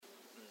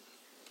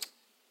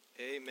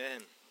Amen.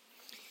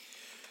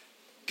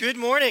 Good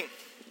morning.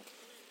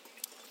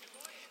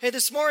 Hey,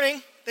 this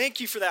morning, thank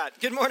you for that.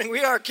 Good morning.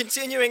 We are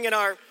continuing in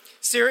our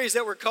series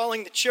that we're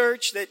calling The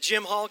Church that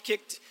Jim Hall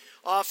kicked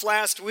off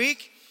last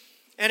week.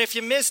 And if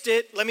you missed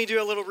it, let me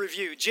do a little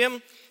review.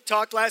 Jim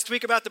talked last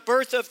week about the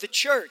birth of the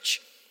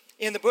church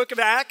in the book of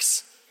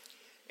Acts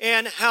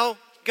and how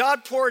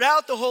God poured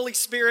out the Holy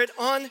Spirit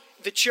on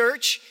the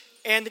church,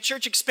 and the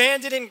church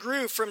expanded and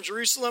grew from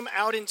Jerusalem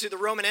out into the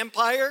Roman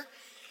Empire.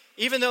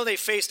 Even though they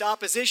faced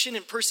opposition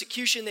and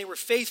persecution, they were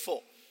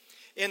faithful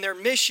in their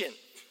mission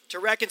to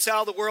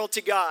reconcile the world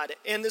to God.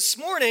 And this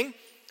morning,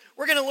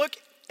 we're going to look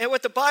at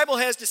what the Bible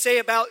has to say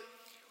about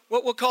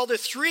what we'll call the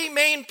three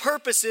main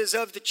purposes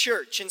of the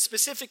church, and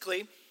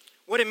specifically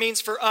what it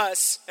means for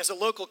us as a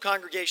local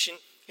congregation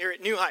here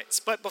at New Heights.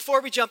 But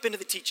before we jump into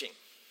the teaching,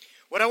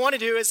 what I want to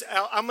do is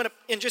I'm going to,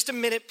 in just a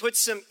minute, put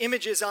some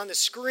images on the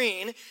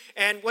screen,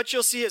 and what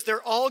you'll see is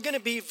they're all going to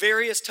be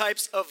various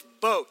types of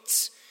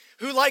boats.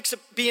 Who likes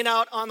being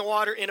out on the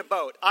water in a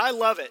boat? I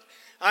love it.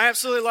 I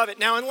absolutely love it.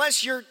 Now,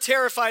 unless you're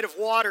terrified of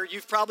water,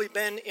 you've probably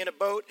been in a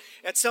boat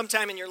at some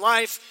time in your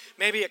life,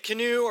 maybe a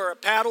canoe or a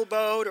paddle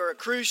boat or a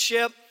cruise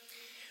ship.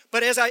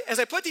 But as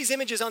I put these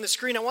images on the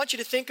screen, I want you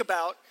to think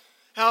about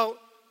how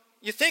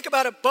you think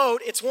about a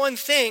boat, it's one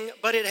thing,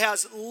 but it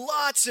has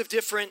lots of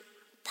different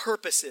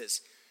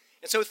purposes.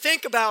 And so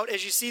think about,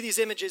 as you see these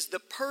images, the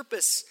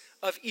purpose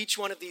of each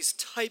one of these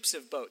types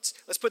of boats.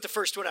 Let's put the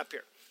first one up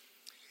here.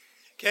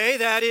 Okay,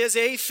 that is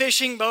a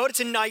fishing boat. It's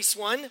a nice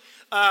one.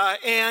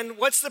 And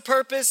what's the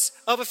purpose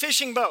of a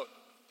fishing boat?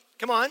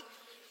 Come on.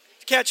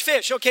 To catch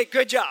fish. Okay,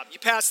 good job. You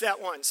passed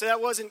that one. So that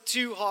wasn't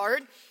too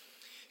hard.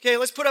 Okay,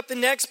 let's put up the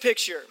next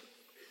picture.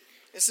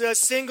 This is a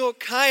single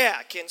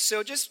kayak. And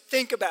so just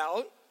think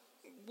about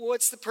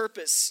what's the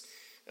purpose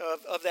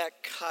of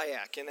that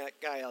kayak and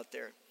that guy out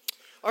there.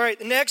 All right,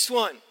 the next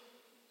one.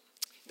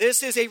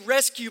 This is a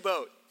rescue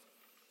boat.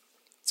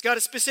 It's got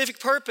a specific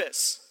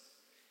purpose.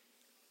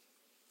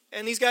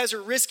 And these guys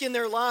are risking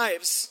their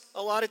lives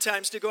a lot of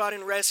times to go out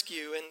and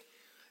rescue.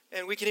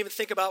 And we can even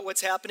think about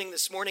what's happening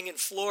this morning in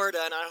Florida.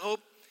 And I hope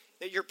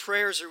that your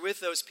prayers are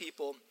with those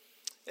people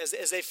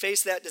as they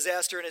face that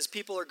disaster and as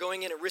people are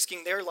going in and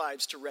risking their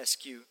lives to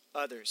rescue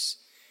others.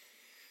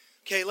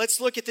 Okay, let's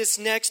look at this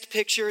next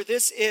picture.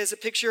 This is a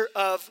picture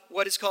of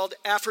what is called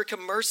Africa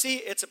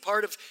Mercy. It's a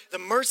part of the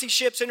Mercy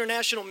Ships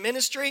International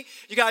Ministry.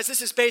 You guys,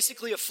 this is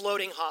basically a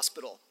floating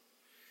hospital.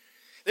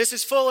 This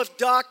is full of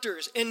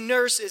doctors and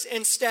nurses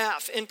and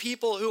staff and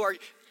people who are,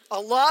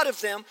 a lot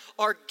of them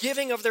are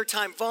giving of their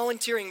time,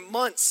 volunteering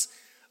months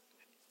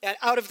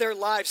out of their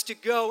lives to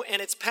go,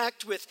 and it's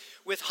packed with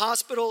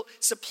hospital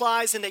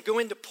supplies, and they go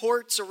into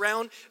ports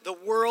around the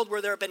world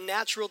where there have been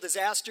natural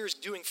disasters,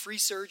 doing free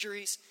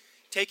surgeries,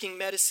 taking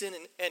medicine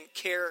and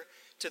care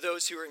to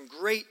those who are in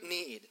great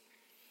need.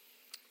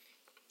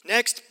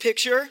 Next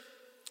picture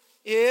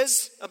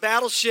is a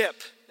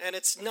battleship. And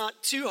it's not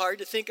too hard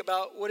to think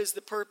about what is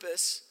the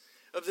purpose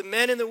of the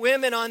men and the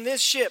women on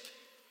this ship.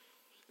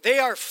 They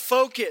are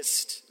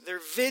focused. They're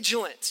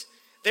vigilant.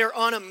 They're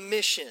on a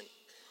mission.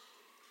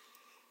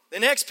 The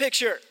next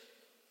picture.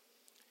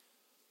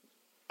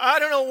 I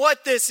don't know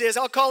what this is.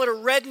 I'll call it a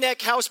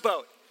redneck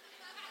houseboat.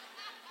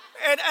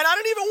 And I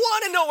don't even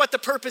want to know what the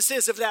purpose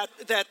is of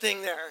that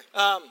thing there.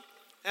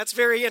 That's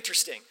very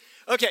interesting.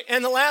 Okay,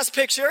 and the last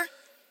picture.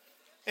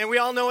 And we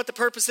all know what the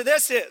purpose of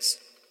this is.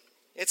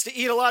 It's to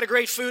eat a lot of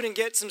great food and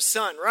get some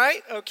sun,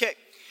 right? Okay.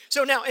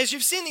 So now, as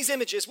you've seen these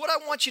images, what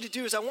I want you to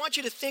do is I want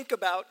you to think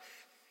about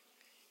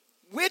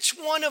which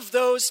one of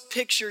those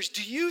pictures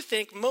do you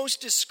think most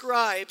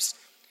describes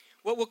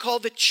what we'll call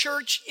the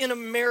church in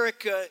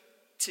America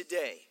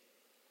today?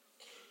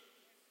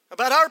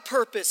 About our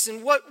purpose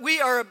and what we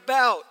are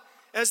about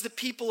as the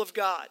people of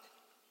God.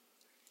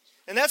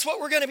 And that's what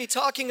we're going to be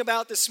talking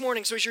about this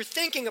morning. So as you're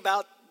thinking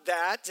about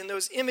that and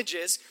those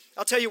images,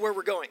 I'll tell you where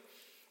we're going.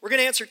 We're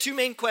going to answer two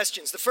main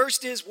questions. The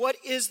first is, what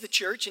is the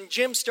church? And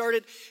Jim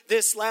started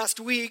this last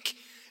week,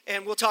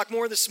 and we'll talk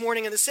more this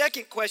morning. And the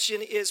second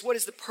question is, what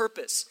is the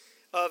purpose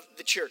of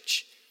the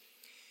church?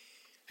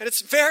 And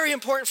it's very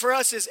important for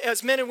us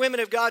as men and women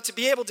of God to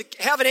be able to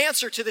have an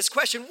answer to this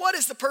question. What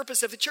is the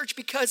purpose of the church?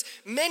 Because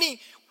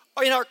many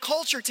in our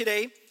culture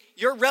today,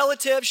 your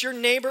relatives, your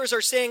neighbors are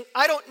saying,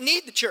 I don't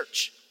need the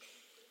church.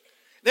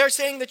 They're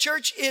saying the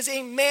church is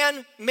a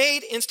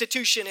man-made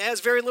institution. It has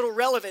very little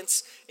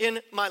relevance in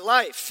my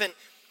life. And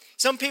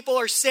some people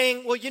are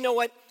saying, well, you know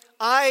what?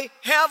 I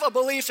have a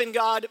belief in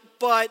God,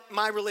 but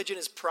my religion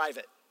is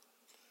private.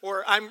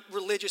 Or I'm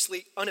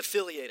religiously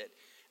unaffiliated.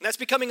 And that's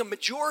becoming a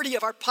majority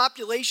of our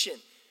population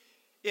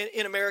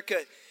in America.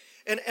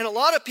 And a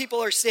lot of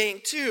people are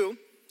saying, too,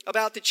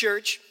 about the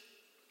church,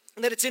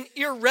 that it's an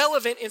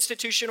irrelevant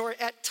institution, or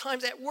at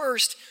times, at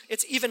worst,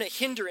 it's even a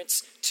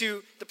hindrance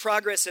to the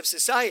progress of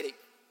society.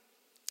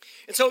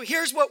 And so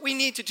here's what we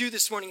need to do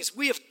this morning is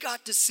we have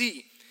got to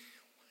see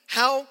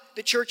how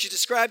the church is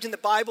described in the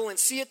Bible and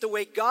see it the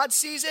way God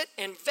sees it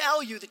and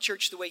value the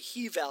church the way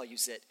he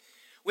values it.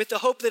 with the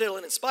hope that it'll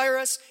inspire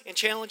us and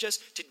challenge us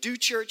to do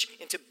church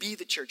and to be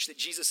the church that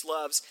Jesus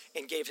loves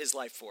and gave his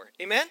life for.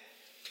 Amen?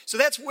 So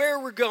that's where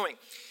we're going.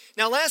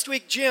 Now, last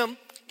week, Jim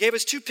gave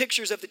us two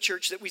pictures of the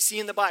church that we see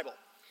in the Bible.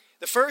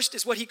 The first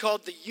is what he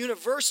called the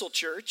universal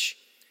church,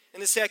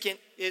 and the second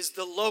is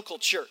the local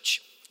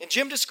church. And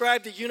Jim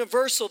described the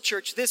universal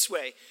church this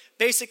way: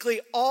 basically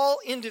all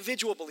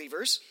individual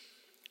believers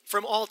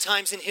from all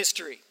times in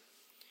history.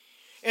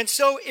 And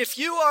so if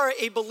you are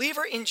a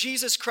believer in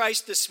Jesus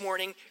Christ this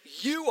morning,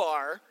 you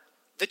are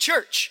the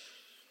church.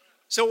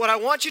 So what I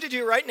want you to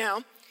do right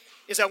now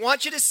is I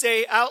want you to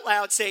say out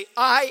loud, say,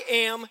 I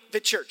am the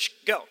church.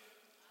 Go.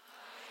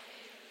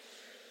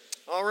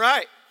 All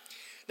right.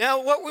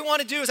 Now what we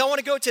want to do is I want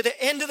to go to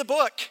the end of the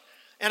book,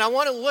 and I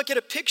want to look at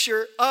a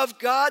picture of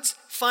God's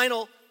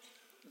final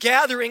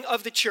gathering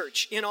of the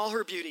church in all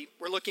her beauty.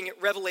 We're looking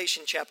at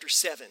Revelation chapter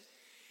 7.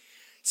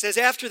 It says,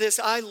 after this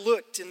I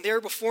looked, and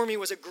there before me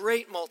was a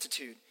great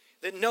multitude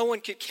that no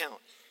one could count,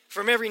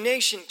 from every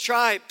nation,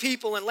 tribe,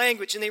 people, and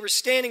language, and they were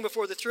standing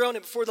before the throne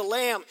and before the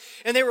Lamb,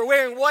 and they were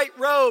wearing white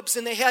robes,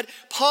 and they had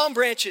palm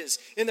branches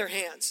in their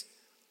hands.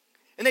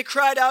 And they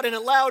cried out in a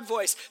loud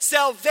voice,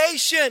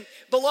 salvation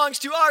belongs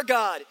to our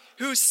God,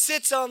 who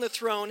sits on the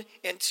throne,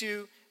 and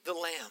to the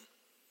Lamb.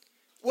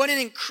 What an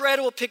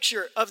incredible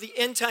picture of the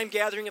end-time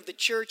gathering of the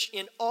church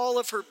in all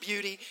of her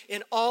beauty,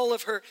 in all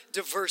of her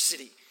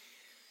diversity.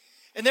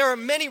 And there are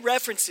many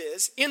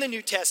references in the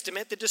New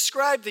Testament that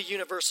describe the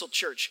universal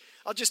church.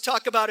 I'll just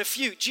talk about a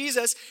few.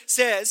 Jesus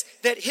says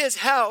that his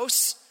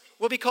house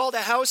will be called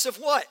a house of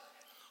what?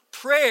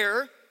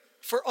 Prayer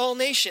for all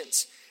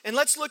nations. And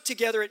let's look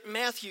together at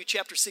Matthew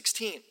chapter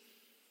 16,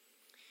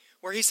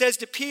 where he says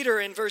to Peter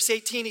in verse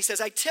 18, he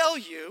says, I tell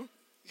you,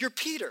 you're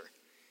Peter,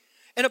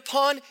 and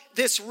upon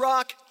this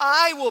rock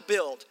I will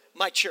build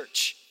my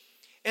church,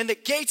 and the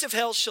gates of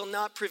hell shall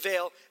not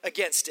prevail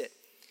against it.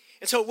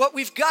 And so what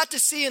we've got to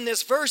see in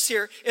this verse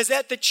here is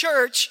that the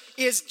church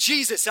is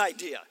Jesus'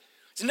 idea.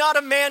 It's not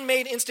a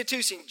man-made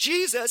institution.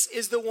 Jesus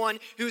is the one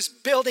who's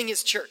building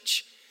his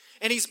church.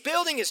 And he's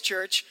building his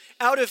church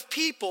out of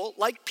people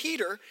like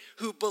Peter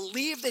who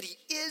believe that he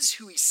is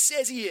who he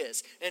says he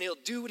is, and he'll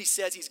do what he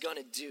says he's going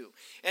to do.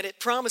 And it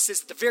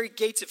promises that the very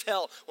gates of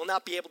hell will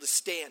not be able to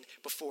stand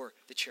before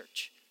the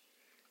church.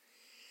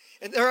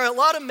 And there are a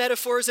lot of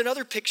metaphors and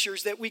other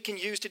pictures that we can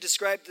use to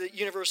describe the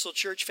universal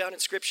church found in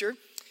Scripture.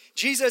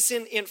 Jesus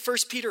in 1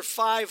 Peter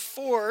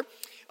 5:4,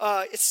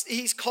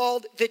 he's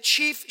called the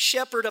chief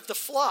shepherd of the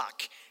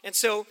flock. And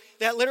so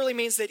that literally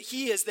means that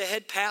he is the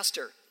head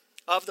pastor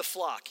of the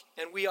flock,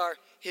 and we are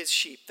his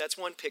sheep. That's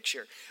one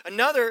picture.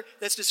 Another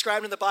that's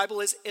described in the Bible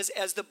is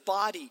as the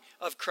body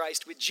of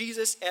Christ, with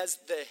Jesus as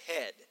the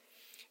head.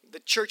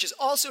 The church is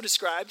also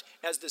described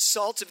as the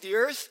salt of the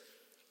earth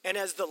and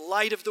as the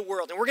light of the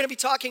world. And we're going to be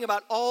talking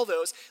about all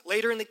those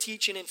later in the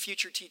teaching and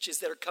future teaches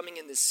that are coming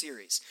in this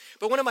series.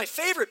 But one of my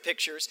favorite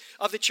pictures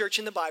of the church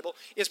in the Bible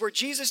is where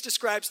Jesus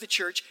describes the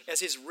church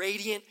as his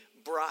radiant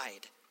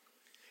bride.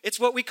 It's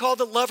what we call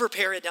the lover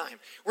paradigm,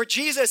 where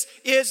Jesus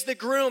is the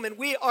groom and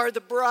we are the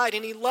bride,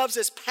 and he loves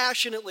us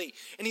passionately,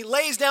 and he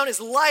lays down his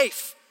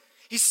life.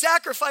 He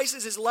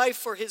sacrifices his life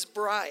for his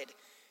bride.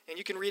 And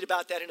you can read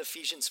about that in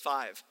Ephesians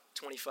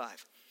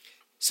 5:25.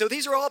 So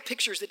these are all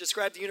pictures that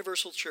describe the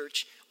universal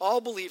church,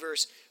 all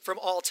believers from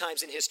all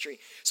times in history.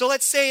 So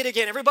let's say it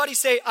again. Everybody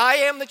say, I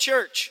am the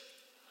church.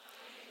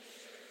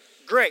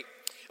 Great.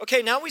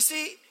 Okay, now we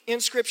see in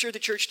Scripture the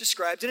church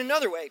described in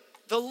another way,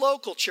 the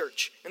local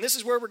church. And this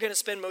is where we're going to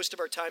spend most of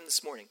our time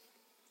this morning.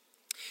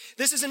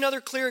 This is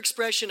another clear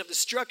expression of the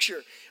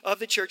structure of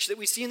the church that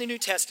we see in the New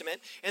Testament.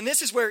 And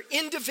this is where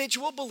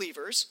individual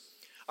believers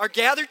are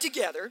gathered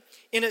together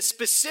in a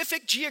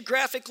specific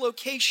geographic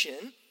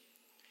location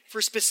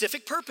for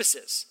specific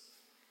purposes.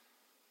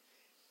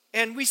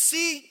 And we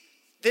see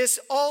this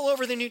all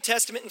over the New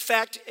Testament. In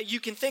fact, you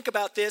can think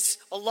about this.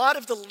 A lot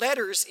of the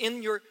letters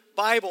in your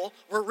Bible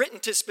were written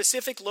to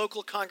specific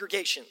local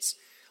congregations.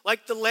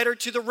 Like the letter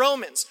to the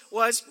Romans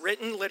was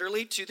written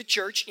literally to the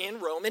church in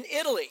Rome and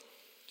Italy.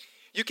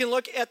 You can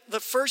look at the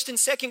 1st and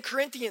 2nd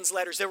Corinthians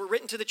letters that were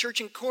written to the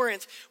church in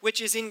Corinth, which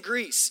is in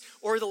Greece.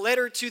 Or the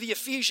letter to the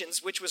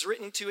Ephesians, which was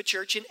written to a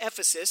church in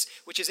Ephesus,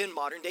 which is in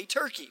modern-day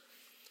Turkey.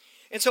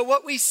 And so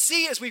what we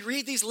see as we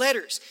read these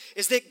letters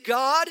is that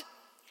God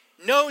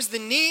knows the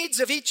needs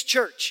of each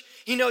church.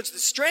 He knows the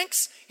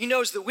strengths, he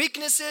knows the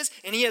weaknesses,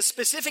 and he has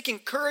specific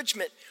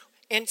encouragement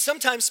and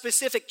sometimes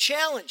specific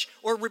challenge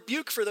or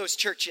rebuke for those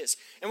churches.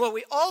 And what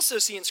we also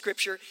see in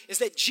Scripture is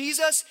that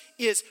Jesus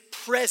is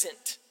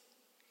present.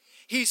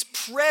 He's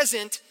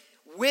present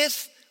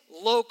with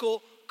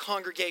local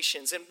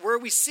congregations. And where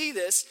we see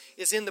this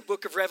is in the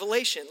book of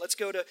Revelation. Let's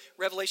go to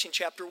Revelation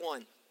chapter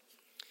 1.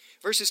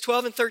 Verses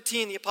 12 and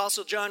 13, the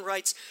Apostle John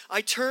writes, I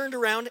turned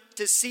around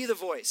to see the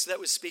voice that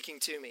was speaking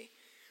to me.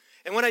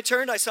 And when I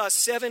turned, I saw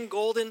 7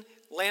 golden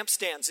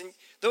lampstands. And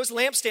those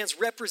lampstands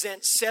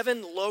represent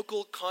 7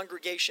 local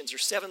congregations or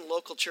 7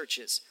 local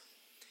churches.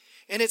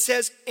 And it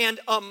says,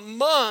 and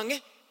among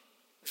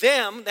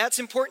them, that's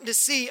important to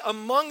see,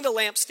 among the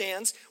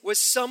lampstands was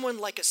someone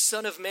like a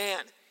son of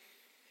man.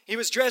 He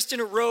was dressed in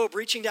a robe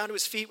reaching down to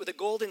his feet with a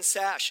golden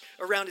sash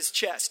around his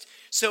chest.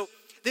 So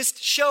this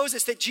shows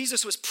us that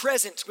Jesus was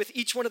present with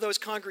each one of those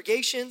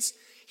congregations.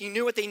 He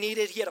knew what they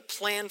needed. He had a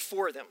plan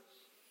for them.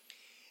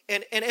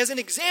 And as an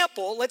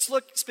example, let's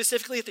look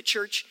specifically at the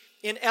church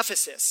in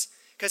Ephesus,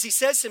 because he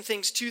says some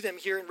things to them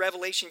here in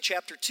Revelation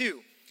chapter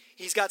 2.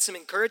 He's got some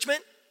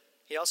encouragement.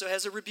 He also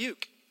has a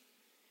rebuke.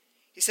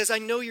 He says, I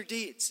know your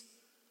deeds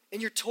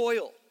and your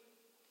toil,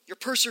 your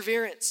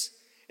perseverance,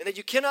 and that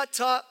you cannot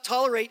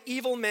tolerate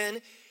evil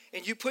men,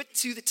 and you put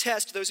to the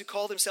test those who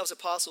call themselves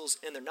apostles,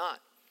 and they're not.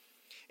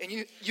 And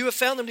you have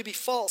found them to be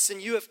false, and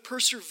you have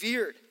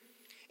persevered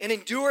and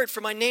endured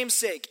for my name's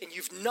sake, and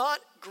you've not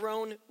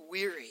grown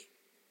weary.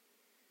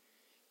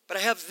 But I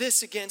have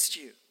this against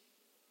you,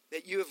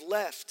 that you have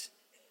left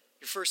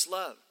your first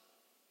love.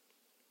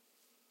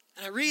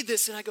 And I read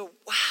this and I go,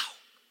 wow.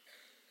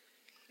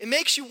 It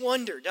makes you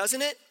wonder,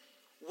 doesn't it?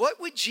 What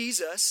would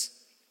Jesus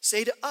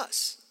say to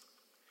us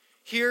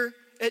here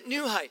at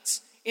New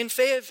Heights in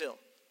Fayetteville?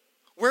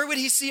 Where would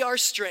he see our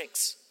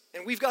strengths?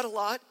 And we've got a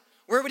lot.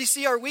 Where would he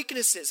see our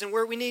weaknesses and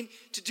where we need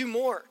to do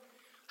more?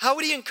 How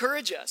would he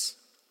encourage us?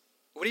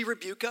 Would he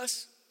rebuke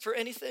us for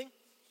anything?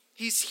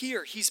 He's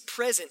here. He's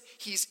present.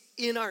 He's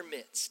in our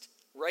midst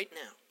right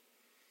now.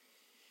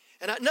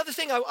 And another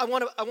thing I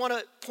want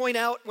to point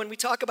out when we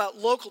talk about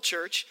local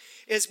church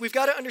is we've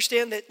got to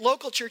understand that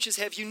local churches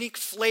have unique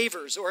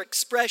flavors or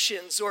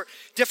expressions or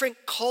different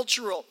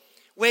cultural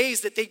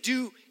ways that they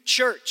do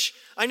church.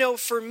 I know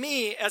for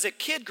me, as a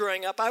kid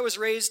growing up, I was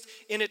raised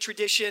in a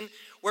tradition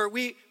where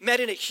we met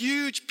in a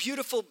huge,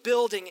 beautiful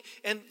building,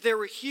 and there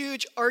were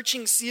huge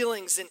arching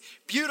ceilings and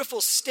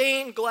beautiful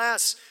stained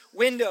glass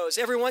windows.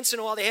 Every once in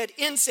a while, they had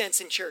incense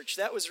in church.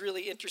 That was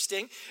really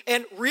interesting.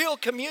 And real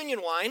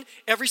communion wine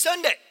every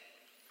Sunday,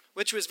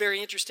 which was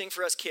very interesting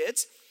for us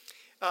kids.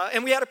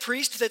 And we had a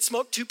priest that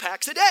smoked 2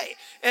 packs a day.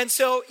 And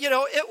so,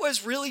 it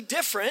was really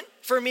different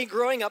for me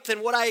growing up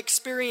than what I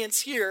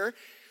experience here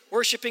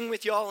worshiping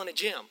with y'all in a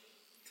gym.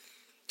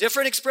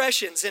 Different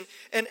expressions.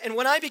 And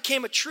when I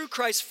became a true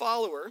Christ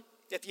follower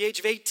at the age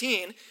of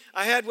 18,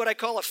 I had what I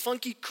call a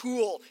funky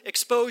cool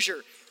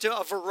exposure to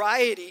a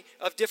variety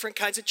of different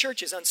kinds of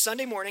churches. On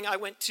Sunday morning, I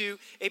went to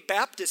a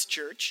Baptist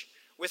church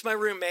with my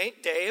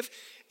roommate, Dave,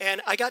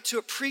 and I got to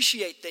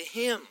appreciate the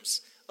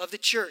hymns of the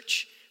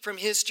church from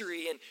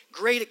history and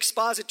great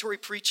expository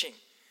preaching.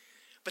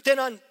 But then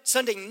on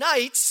Sunday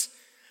nights,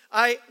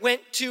 I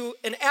went to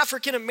an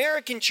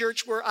African-American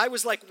church where I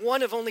was like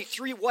one of only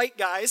 3 white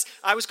guys.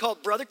 I was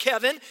called Brother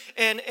Kevin,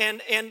 and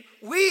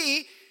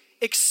we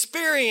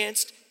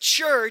experienced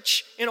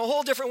church in a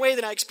whole different way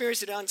than I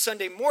experienced it on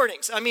Sunday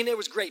mornings. I mean, it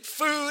was great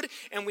food,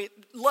 and we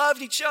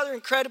loved each other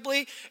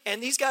incredibly,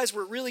 and these guys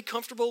were really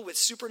comfortable with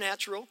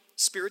supernatural,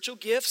 spiritual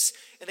gifts,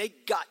 and they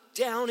got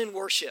down in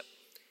worship.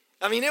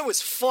 I mean, it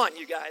was fun,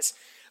 you guys.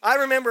 I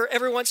remember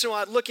every once in a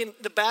while I'd look in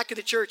the back of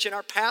the church, and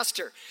our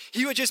pastor,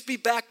 he would just be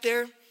back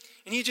there,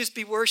 and he'd just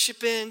be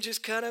worshiping,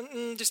 just kind of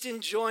just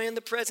enjoying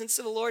the presence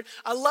of the Lord.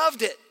 I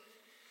loved it.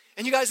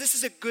 And you guys, this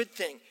is a good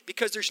thing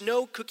because there's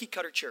no cookie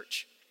cutter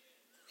church.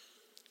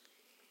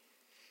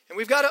 And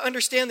we've got to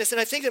understand this.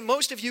 And I think that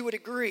most of you would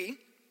agree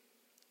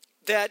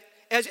that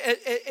as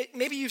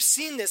maybe you've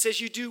seen this as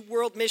you do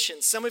world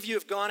missions. Some of you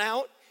have gone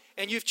out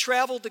and you've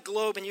traveled the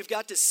globe and you've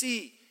got to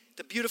see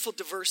the beautiful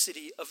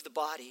diversity of the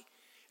body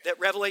that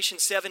Revelation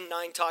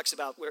 7:9 talks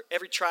about, where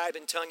every tribe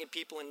and tongue and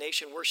people and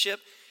nation worship.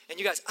 And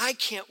you guys, I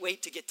can't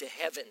wait to get to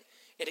heaven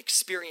and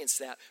experience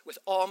that with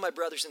all my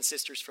brothers and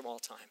sisters from all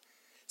time.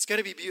 It's going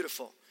to be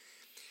beautiful.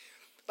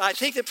 But I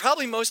think that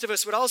probably most of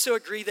us would also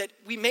agree that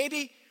we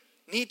maybe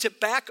need to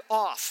back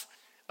off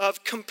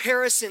of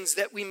comparisons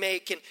that we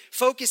make and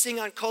focusing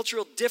on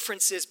cultural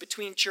differences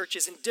between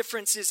churches and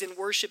differences in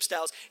worship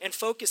styles and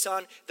focus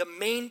on the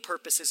main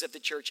purposes of the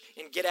church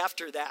and get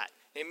after that.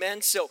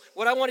 Amen? So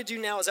what I want to do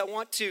now is I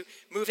want to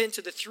move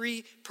into the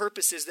 3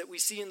 purposes that we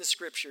see in the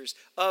scriptures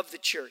of the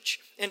church.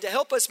 And to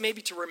help us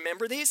maybe to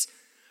remember these,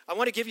 I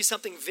want to give you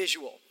something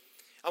visual.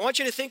 I want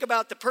you to think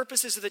about the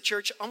purposes of the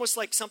church almost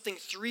like something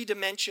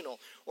 3-dimensional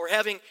or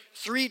having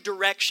 3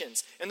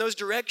 directions. And those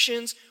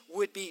directions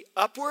would be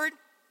upward,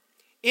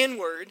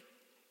 inward,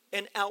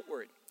 and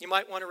outward. You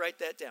might want to write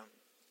that down.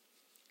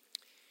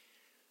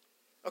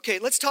 Okay,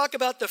 let's talk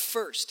about the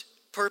first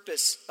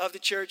purpose of the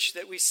church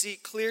that we see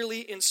clearly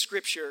in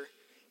Scripture,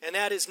 and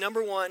that is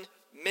number 1,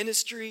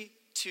 ministry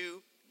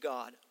to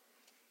God.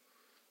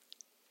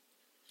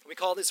 We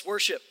call this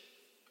worship.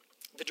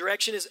 The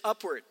direction is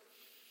upward.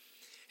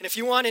 And if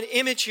you want an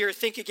image here,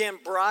 think again,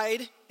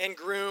 bride and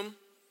groom,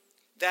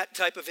 that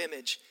type of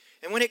image.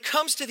 And when it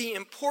comes to the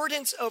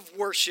importance of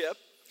worship,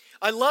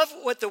 I love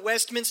what the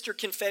Westminster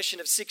Confession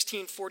of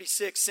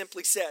 1646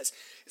 simply says.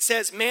 It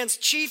says, man's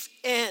chief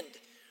end,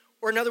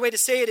 or another way to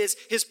say it is,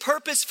 his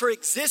purpose for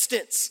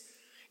existence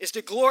is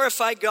to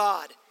glorify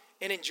God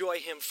and enjoy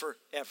him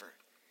forever.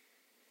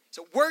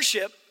 So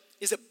worship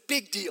is a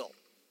big deal.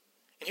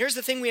 And here's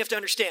the thing we have to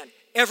understand.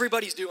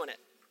 Everybody's doing it.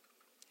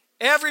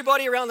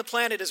 Everybody around the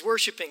planet is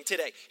worshiping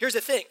today. Here's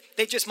the thing.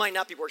 They just might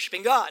not be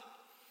worshiping God.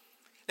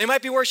 They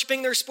might be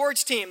worshiping their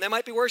sports team. They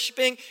might be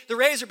worshiping the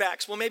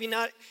Razorbacks. Well, maybe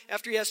not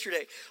after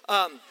yesterday.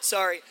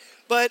 Sorry.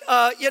 But,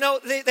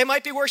 they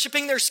might be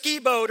worshiping their ski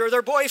boat or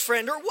their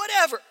boyfriend or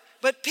whatever.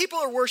 But people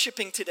are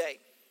worshiping today.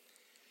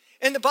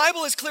 And the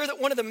Bible is clear that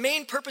one of the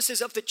main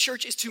purposes of the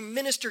church is to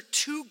minister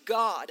to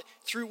God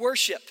through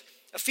worship.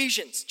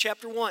 Ephesians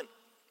chapter 1,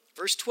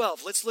 verse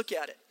 12. Let's look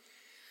at it.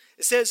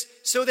 It says,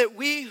 so that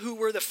we who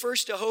were the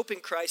first to hope in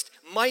Christ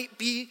might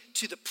be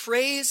to the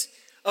praise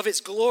of his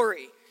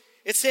glory.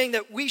 It's saying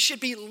that we should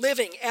be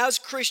living as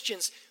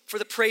Christians for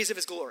the praise of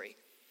his glory.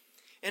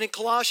 And in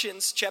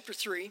Colossians chapter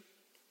 3,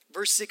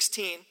 verse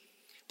 16,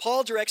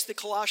 Paul directs the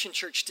Colossian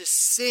church to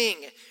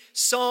sing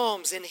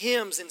psalms and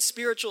hymns and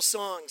spiritual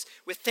songs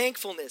with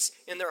thankfulness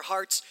in their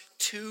hearts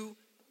to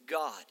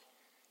God,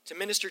 to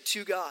minister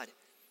to God.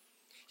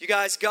 You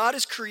guys, God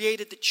has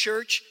created the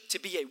church to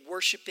be a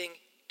worshiping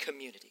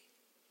community.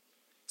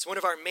 It's one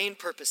of our main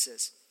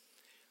purposes.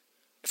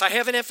 If I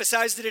haven't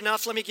emphasized it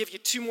enough, let me give you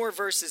two more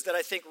verses that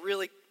I think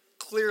really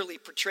clearly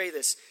portray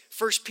this.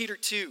 1 Peter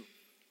 2,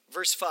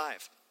 verse 5.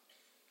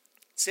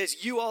 It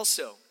says, you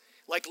also,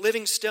 like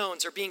living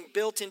stones, are being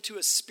built into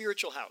a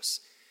spiritual house,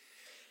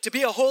 to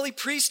be a holy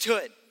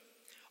priesthood,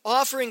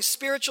 offering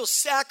spiritual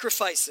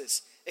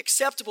sacrifices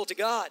acceptable to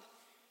God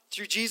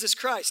through Jesus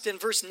Christ. In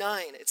verse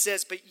 9, it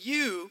says, but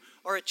you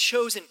are a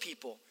chosen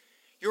people.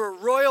 You're a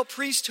royal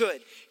priesthood.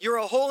 You're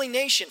a holy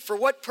nation. For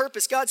what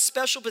purpose? God's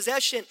special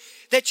possession,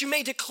 that you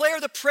may declare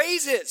the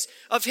praises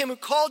of him who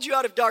called you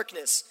out of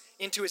darkness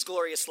into his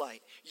glorious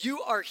light.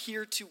 You are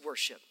here to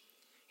worship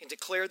and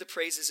declare the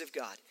praises of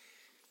God.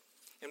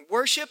 And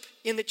worship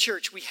in the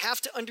church, we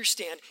have to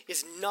understand,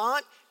 is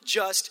not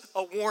just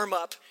a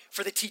warm-up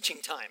for the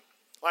teaching time.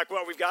 Like,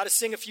 well, we've got to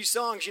sing a few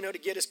songs, to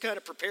get us kind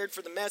of prepared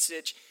for the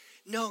message.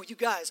 No, you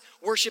guys,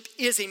 worship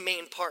is a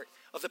main part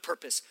of the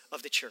purpose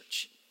of the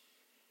church.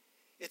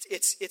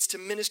 It's to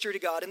minister to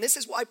God. And this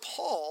is why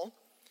Paul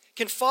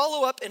can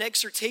follow up an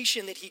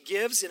exhortation that he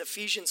gives in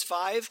Ephesians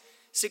 5,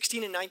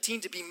 16 and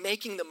 19 to be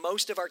making the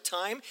most of our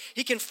time.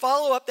 He can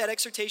follow up that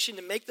exhortation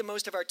to make the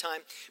most of our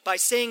time by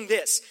saying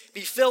this: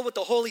 be filled with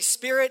the Holy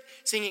Spirit,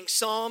 singing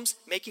psalms,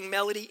 making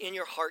melody in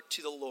your heart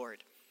to the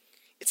Lord.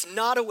 It's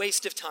not a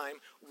waste of time.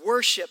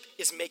 Worship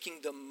is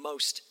making the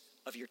most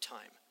of your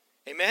time.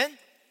 Amen?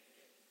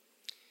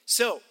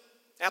 So,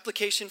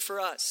 application for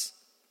us.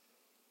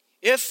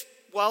 If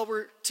while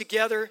we're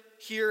together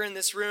here in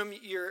this room,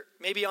 you're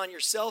maybe on your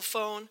cell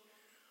phone,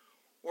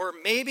 or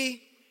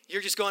maybe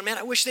you're just going, man,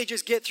 I wish they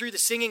just get through the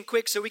singing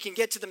quick so we can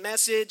get to the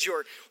message,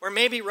 or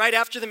maybe right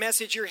after the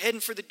message you're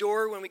heading for the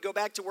door when we go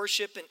back to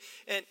worship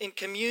and in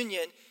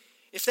communion.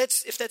 If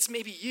that's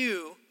maybe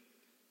you,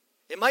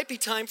 it might be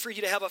time for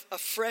you to have a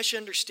fresh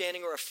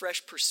understanding or a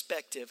fresh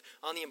perspective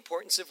on the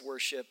importance of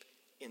worship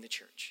in the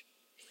church.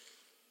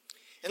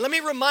 And let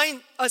me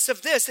remind us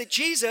of this, that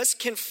Jesus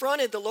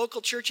confronted the local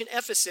church in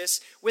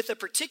Ephesus with a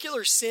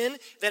particular sin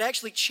that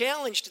actually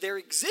challenged their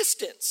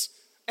existence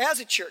as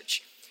a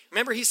church.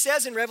 Remember, he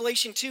says in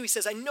Revelation 2, he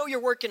says, I know you're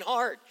working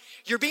hard.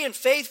 You're being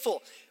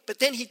faithful. But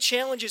then he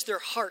challenges their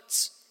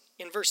hearts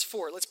in verse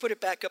 4. Let's put it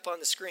back up on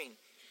the screen.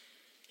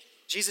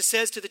 Jesus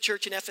says to the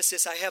church in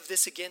Ephesus, I have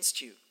this against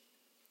you.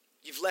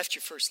 You've left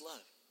your first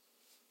love.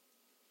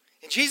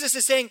 And Jesus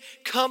is saying,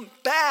 come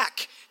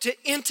back to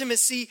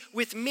intimacy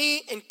with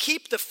me and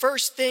keep the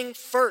first thing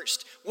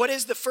first. What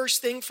is the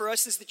first thing for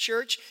us as the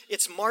church?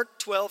 It's Mark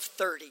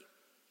 12:30.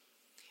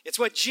 It's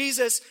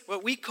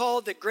what we call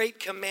the Great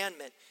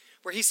Commandment,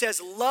 where he says,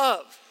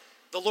 love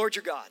the Lord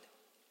your God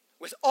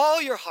with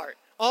all your heart,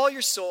 all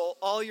your soul,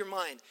 all your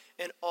mind,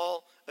 and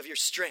all of your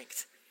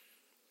strength.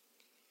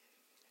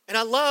 And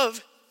I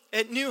love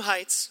at New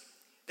Heights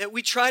that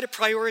we try to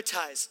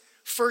prioritize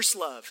first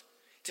love,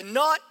 to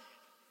not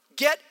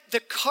get the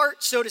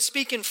cart, so to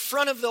speak, in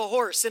front of the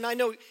horse. And I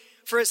know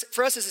for us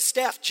as a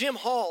staff, Jim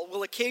Hall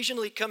will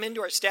occasionally come into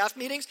our staff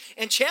meetings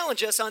and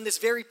challenge us on this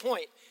very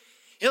point.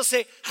 He'll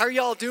say, how are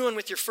y'all doing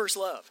with your first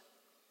love?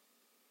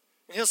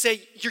 And he'll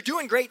say, you're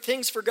doing great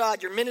things for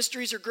God. Your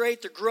ministries are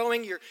great. They're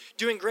growing. You're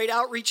doing great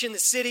outreach in the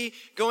city,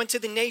 going to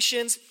the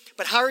nations.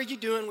 But how are you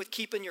doing with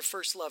keeping your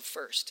first love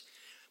first?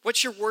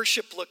 What's your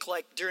worship look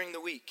like during the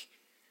week?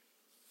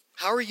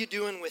 How are you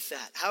doing with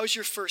that? How's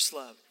your first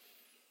love?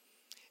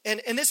 And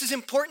this is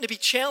important to be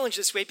challenged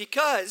this way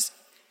because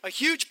a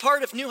huge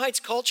part of New Heights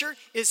culture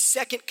is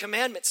second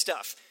commandment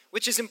stuff,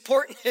 which is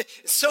important,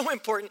 so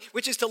important,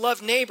 which is to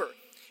love neighbor.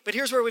 But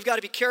here's where we've got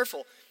to be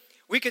careful.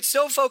 We could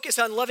so focus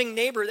on loving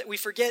neighbor that we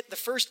forget the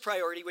first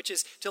priority, which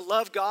is to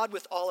love God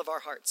with all of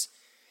our hearts.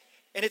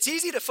 And it's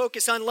easy to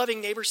focus on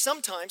loving neighbor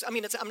sometimes. I'm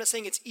not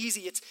saying it's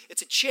easy,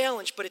 it's a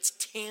challenge, but it's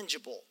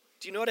tangible.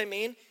 Do you know what I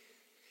mean?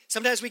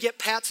 Sometimes we get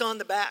pats on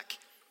the back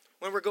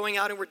when we're going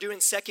out and we're doing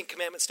second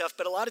commandment stuff,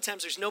 but a lot of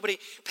times there's nobody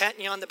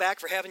patting you on the back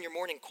for having your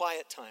morning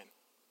quiet time.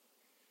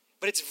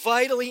 But it's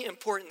vitally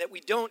important that we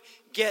don't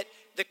get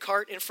the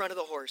cart in front of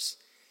the horse.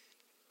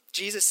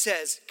 Jesus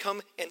says,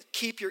 come and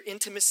keep your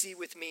intimacy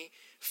with me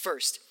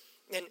first.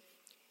 And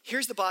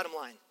here's the bottom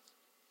line.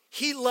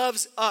 He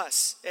loves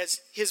us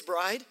as his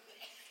bride,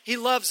 He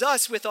loves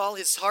us with all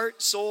his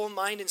heart, soul,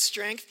 mind, and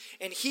strength,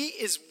 and he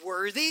is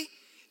worthy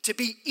to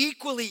be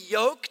equally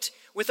yoked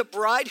with a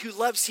bride who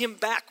loves him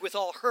back with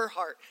all her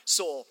heart,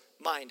 soul,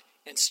 mind,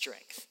 and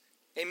strength.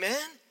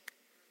 Amen?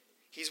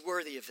 He's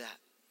worthy of that.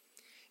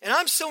 And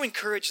I'm so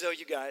encouraged, though,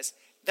 you guys,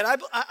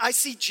 that I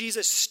see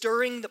Jesus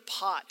stirring the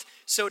pot,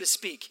 so to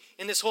speak,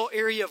 in this whole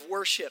area of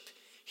worship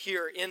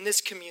here in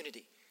this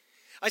community.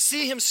 I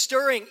see him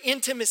stirring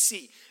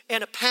intimacy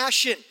and a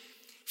passion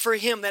for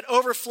him that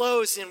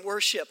overflows in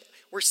worship.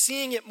 We're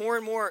seeing it more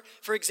and more,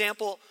 for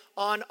example,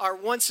 on our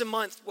once a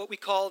month, what we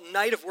call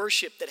Night of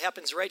Worship that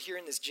happens right here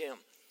in this gym.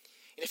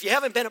 And if you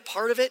haven't been a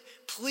part of it,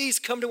 please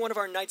come to one of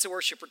our nights of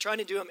worship. We're trying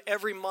to do them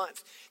every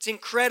month. It's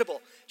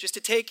incredible just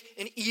to take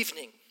an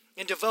evening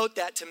and devote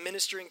that to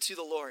ministering to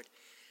the Lord.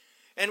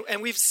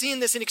 And we've seen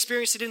this and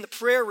experienced it in the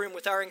prayer room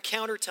with our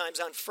encounter times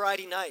on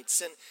Friday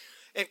nights.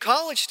 And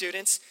college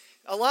students,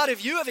 a lot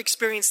of you have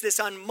experienced this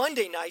on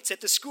Monday nights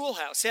at the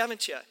schoolhouse,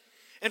 haven't you?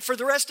 And for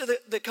the rest of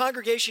the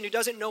congregation who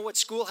doesn't know what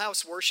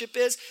schoolhouse worship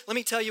is, let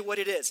me tell you what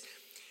it is.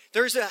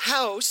 There's a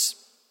house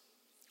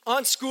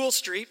on School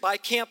Street by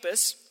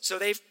campus, so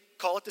they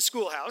call it the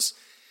schoolhouse.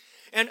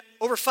 And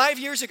over 5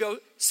 years ago,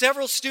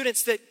 several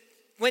students that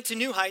went to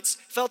New Heights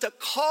felt a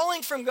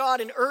calling from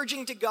God and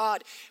urging to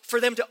God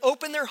for them to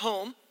open their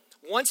home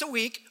once a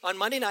week on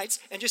Monday nights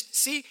and just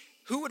see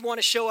who would want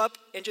to show up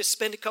and just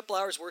spend a couple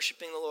hours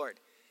worshiping the Lord.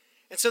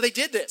 And so they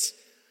did this.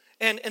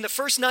 And the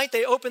first night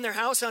they opened their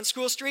house on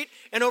School Street,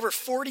 and over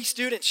 40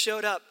 students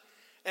showed up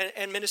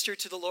and ministered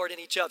to the Lord and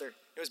each other.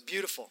 It was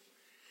beautiful.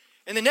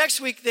 And the next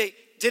week they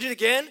did it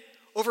again.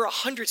 Over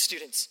 100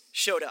 students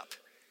showed up.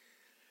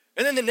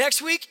 And then the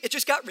next week, it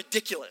just got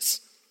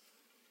ridiculous.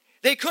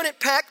 They couldn't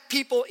pack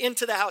people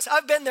into the house.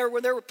 I've been there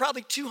where there were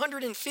probably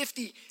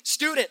 250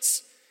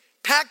 students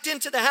packed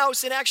into the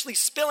house and actually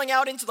spilling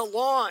out into the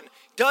lawn.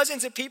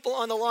 Dozens of people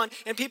on the lawn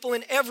and people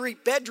in every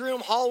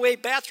bedroom, hallway,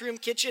 bathroom,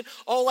 kitchen,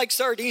 all like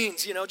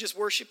sardines, just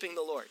worshiping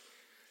the Lord.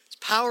 It's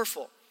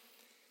powerful.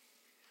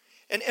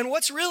 And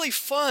what's really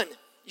fun,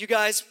 you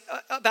guys,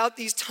 about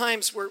these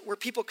times where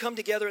people come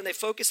together and they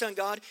focus on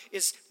God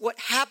is what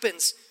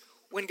happens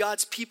when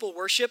God's people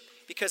worship,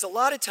 because a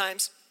lot of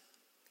times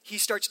he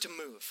starts to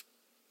move.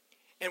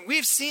 And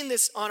we've seen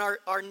this on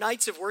our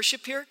nights of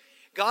worship here.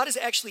 God is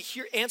actually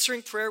here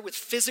answering prayer with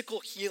physical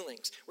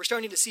healings. We're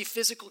starting to see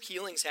physical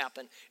healings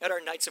happen at our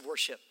nights of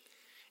worship.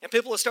 And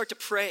people will start to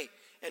pray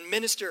and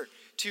minister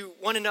to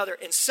one another.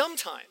 And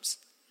sometimes,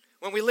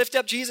 when we lift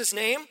up Jesus'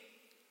 name,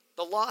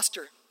 the lost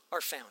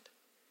are found.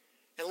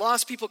 And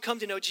lost people come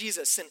to know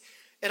Jesus.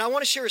 And I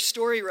want to share a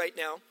story right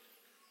now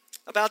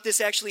about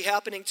this actually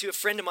happening to a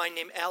friend of mine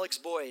named Alex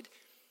Boyd,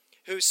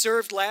 who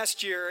served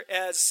last year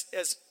as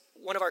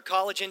one of our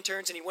college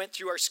interns, and he went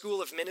through our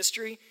school of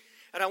ministry.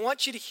 And I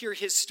want you to hear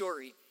his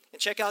story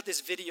and check out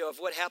this video of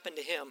what happened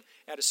to him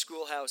at a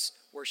schoolhouse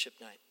worship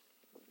night.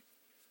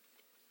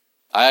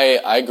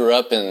 I grew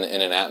up in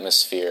an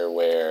atmosphere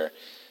where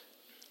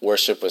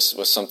worship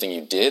was something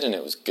you did and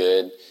it was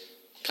good,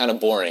 kind of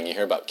boring. You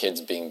hear about kids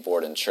being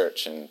bored in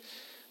church, and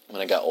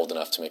when I got old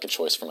enough to make a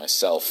choice for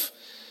myself,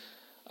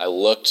 I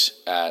looked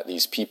at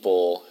these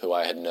people who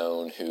I had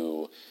known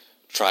who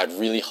tried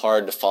really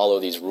hard to follow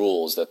these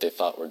rules that they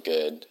thought were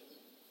good,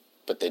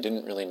 but they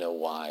didn't really know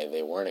why.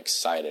 They weren't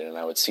excited, and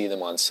I would see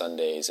them on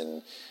Sundays,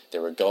 and they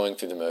were going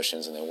through the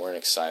motions, and they weren't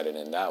excited,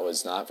 and that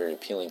was not very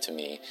appealing to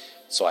me.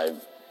 So I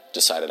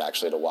decided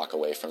actually to walk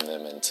away from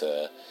them and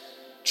to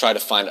try to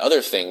find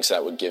other things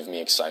that would give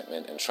me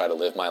excitement and try to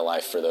live my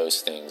life for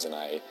those things. And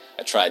I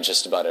tried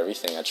just about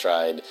everything. I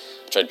tried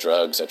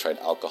drugs, I tried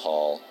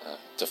alcohol,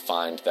 to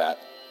find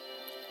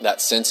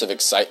that sense of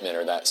excitement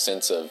or that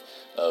sense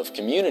of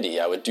community.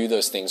 I would do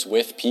those things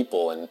with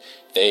people, and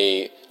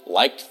they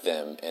liked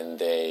them, and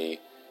they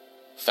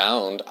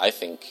found, I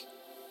think,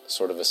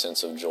 sort of a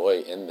sense of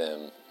joy in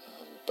them.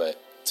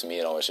 But to me,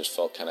 it always just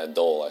felt kind of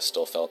dull. I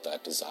still felt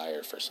that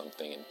desire for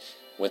something. And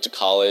went to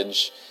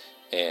college,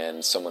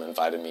 and someone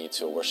invited me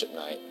to a worship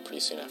night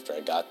pretty soon after I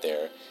got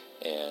there,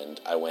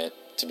 and I went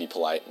to be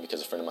polite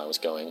because a friend of mine was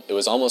going. It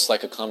was almost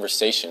like a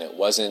conversation. It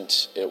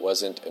wasn't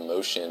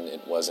emotion.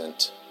 It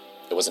wasn't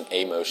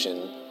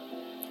emotion.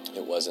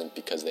 It wasn't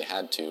because they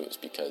had to. It was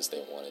because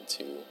they wanted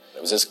to.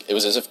 It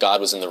was as if God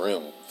was in the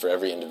room for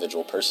every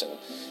individual person.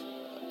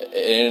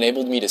 It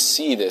enabled me to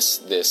see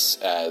this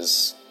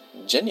as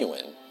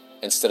genuine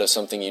instead of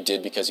something you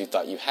did because you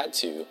thought you had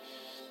to.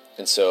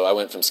 And so I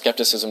went from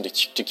skepticism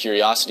to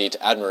curiosity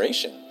to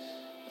admiration.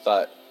 I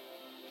thought,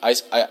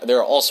 there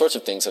are all sorts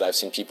of things that I've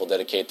seen people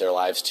dedicate their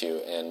lives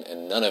to,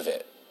 and none of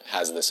it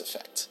has this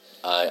effect.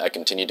 I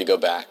continued to go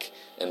back,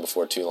 and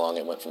before too long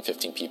it went from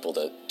 15 people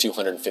to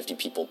 250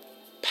 people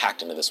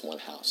packed into this one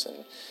house,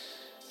 and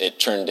it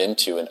turned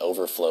into an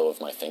overflow of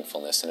my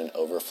thankfulness and an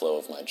overflow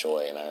of my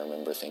joy. And I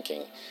remember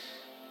thinking,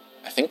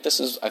 I think this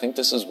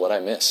is what I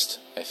missed.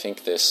 I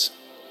think this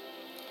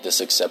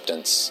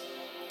acceptance,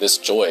 this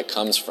joy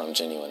comes from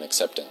genuine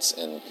acceptance.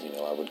 And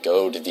I would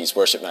go to these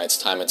worship nights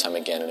time and time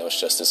again, and it was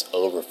just this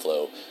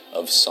overflow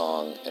of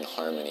song and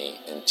harmony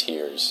and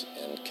tears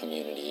and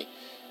community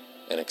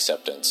and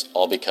acceptance,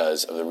 all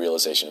because of the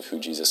realization of who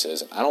Jesus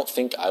is. And I don't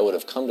think I would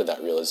have come to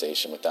that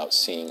realization without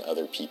seeing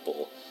other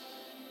people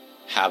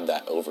have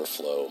that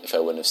overflow, if I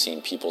wouldn't have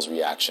seen people's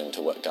reaction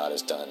to what God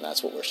has done.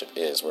 That's what worship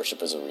is.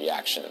 Worship is a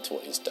reaction to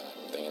what he's done.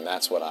 And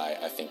that's what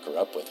I think grew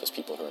up with, was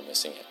people who were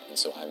missing it. And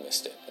so I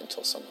missed it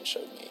until someone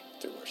showed me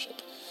through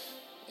worship.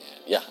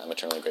 And yeah, I'm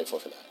eternally grateful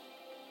for that.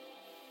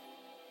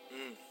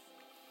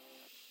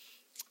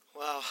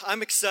 Wow,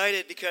 I'm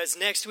excited because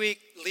next week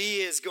Lee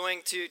is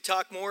going to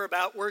talk more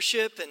about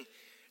worship and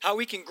how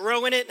we can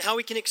grow in it and how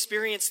we can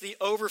experience the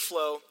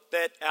overflow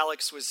that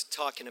Alex was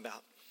talking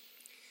about.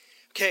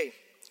 Okay,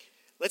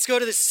 let's go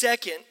to the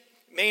second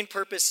main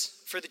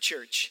purpose for the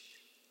church: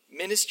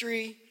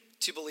 ministry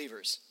to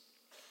believers.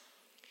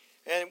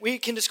 And we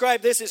can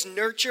describe this as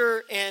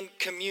nurture and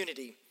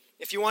community.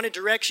 If you want a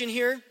direction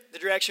here, the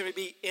direction would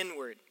be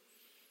inward.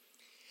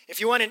 If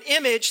you want an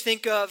image,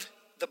 think of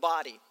the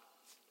body.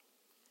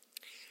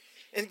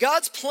 And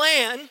God's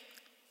plan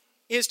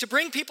is to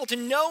bring people to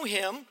know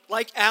him,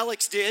 like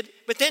Alex did,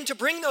 but then to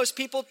bring those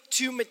people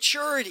to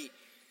maturity,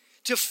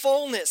 to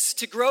fullness,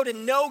 to grow to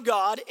know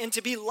God and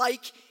to be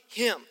like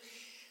him.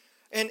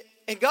 And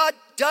God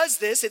does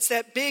this. It's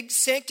that big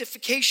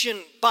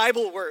sanctification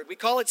Bible word. We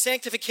call it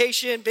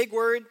sanctification, big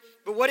word,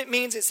 but what it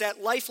means is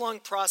that lifelong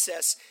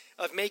process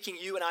of making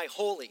you and I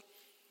holy.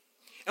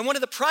 And one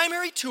of the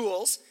primary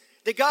tools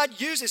that God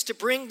uses to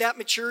bring that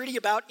maturity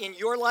about in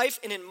your life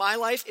and in my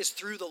life is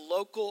through the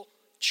local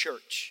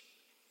church.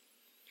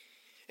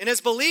 And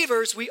as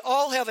believers, we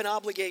all have an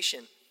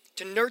obligation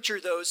to nurture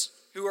those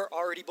who are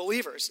already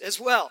believers as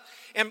well.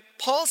 And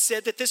Paul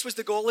said that this was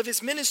the goal of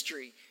his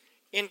ministry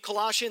in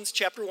Colossians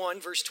chapter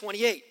 1, verse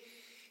 28.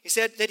 He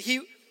said that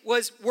he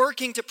was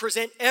working to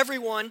present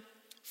everyone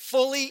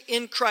fully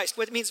in Christ,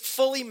 what it means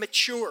fully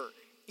mature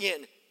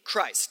in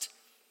Christ.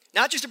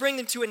 Not just to bring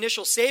them to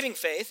initial saving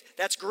faith,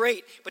 that's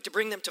great, but to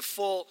bring them to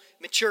full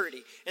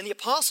maturity. And the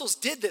apostles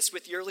did this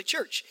with the early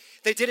church.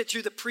 They did it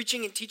through the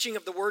preaching and teaching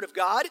of the word of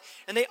God,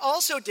 and they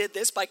also did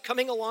this by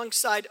coming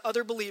alongside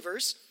other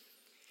believers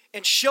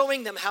and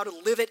showing them how to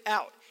live it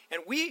out.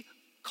 And we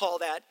call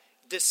that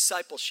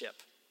discipleship.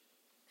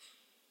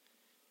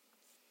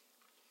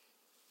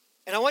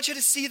 And I want you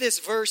to see this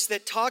verse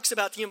that talks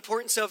about the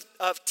importance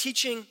of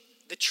teaching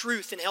the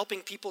truth and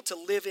helping people to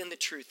live in the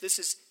truth. This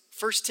is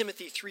 1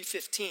 Timothy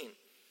 3:15.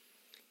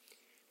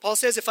 Paul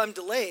says, if I'm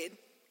delayed,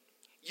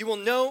 you will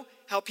know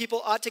how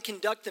people ought to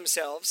conduct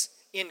themselves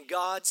in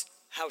God's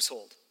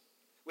household,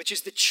 which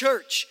is the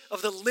church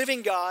of the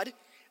living God,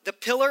 the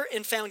pillar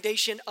and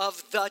foundation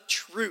of the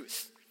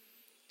truth.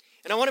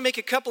 And I want to make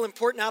a couple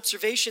important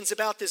observations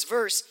about this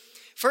verse.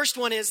 First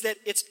one is that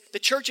the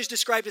church is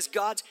described as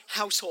God's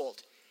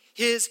household,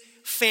 his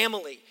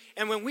family.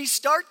 And when we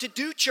start to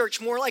do church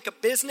more like a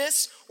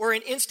business or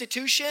an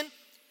institution,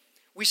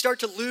 we start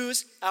to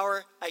lose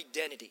our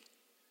identity.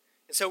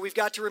 And so we've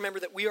got to remember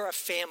that we are a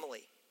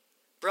family,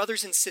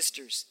 brothers and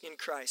sisters in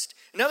Christ.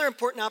 Another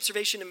important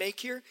observation to make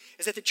here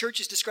is that the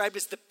church is described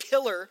as the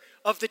pillar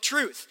of the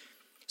truth.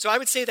 So I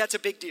would say that's a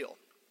big deal.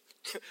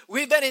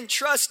 We've been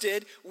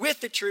entrusted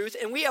with the truth,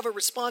 and we have a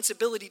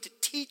responsibility to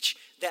teach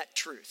that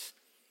truth.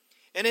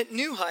 And at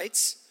New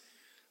Heights,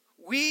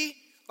 we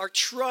are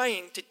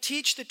trying to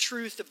teach the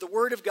truth of the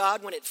Word of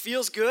God when it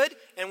feels good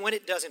and when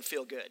it doesn't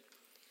feel good.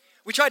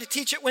 We try to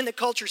teach it when the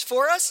culture's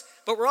for us,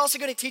 but we're also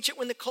going to teach it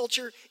when the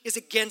culture is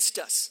against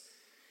us.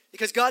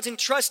 Because God's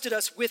entrusted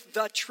us with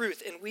the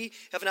truth, and we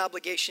have an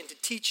obligation to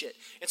teach it.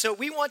 And so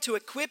we want to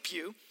equip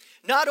you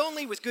not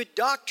only with good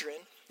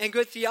doctrine and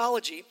good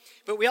theology,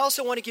 but we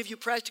also want to give you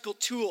practical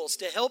tools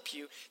to help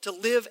you to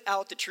live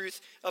out the truth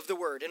of the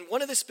Word. And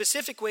one of the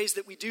specific ways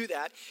that we do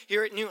that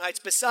here at New Heights,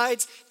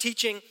 besides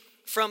teaching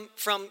from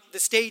the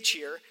stage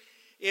here,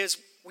 is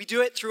we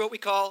do it through what we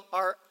call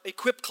our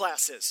Equip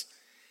classes.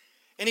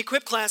 And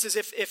Equip classes,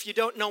 if you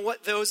don't know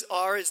what those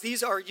are, is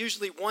these are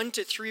usually 1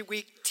 to 3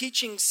 week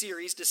teaching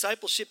series,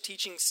 discipleship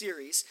teaching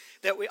series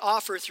that we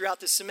offer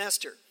throughout the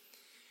semester.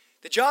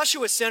 The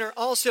Joshua Center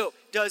also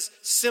does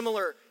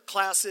similar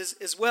classes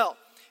as well.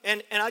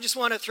 And I just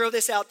want to throw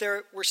this out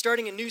there. We're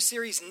starting a new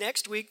series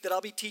next week that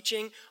I'll be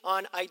teaching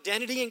on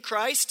identity in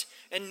Christ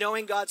and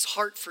knowing God's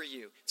heart for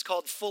you. It's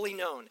called Fully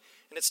Known.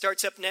 And it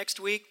starts up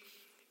next week.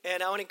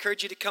 And I want to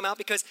encourage you to come out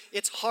because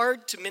it's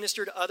hard to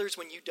minister to others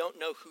when you don't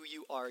know who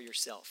you are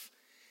yourself.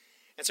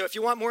 And so if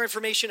you want more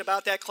information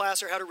about that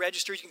class or how to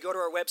register, you can go to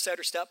our website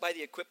or stop by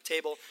the Equip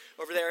table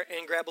over there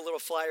and grab a little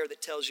flyer that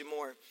tells you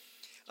more.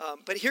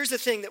 But here's the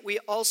thing that we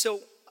also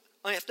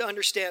have to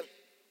understand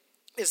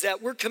is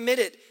that we're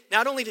committed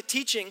not only to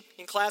teaching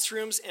in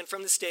classrooms and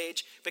from the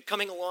stage, but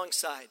coming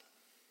alongside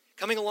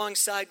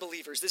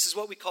believers. This is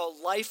what we call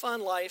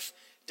life-on-life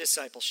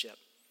discipleship.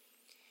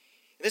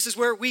 And this is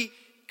where we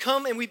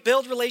come and we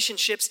build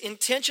relationships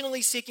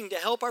intentionally seeking to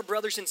help our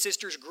brothers and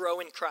sisters grow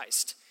in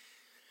Christ.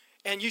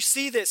 And you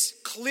see this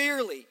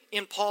clearly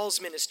in Paul's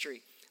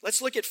ministry.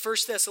 Let's look at 1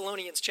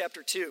 Thessalonians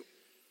chapter 2,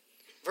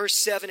 verse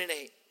 7 and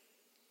 8.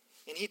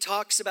 And he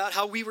talks about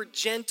how we were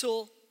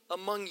gentle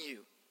among you.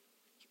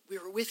 We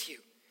were with you.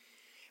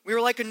 We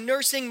were like a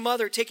nursing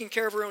mother taking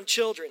care of her own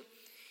children.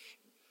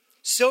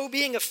 So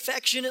being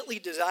affectionately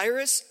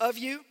desirous of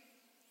you,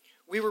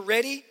 we were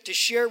ready to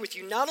share with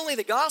you not only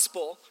the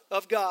gospel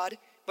of God,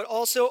 but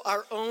also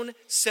our own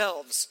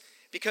selves,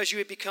 because you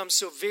had become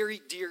so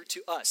very dear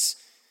to us.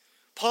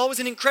 Paul was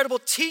an incredible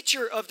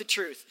teacher of the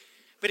truth,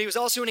 but he was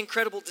also an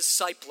incredible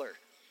discipler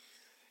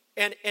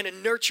and a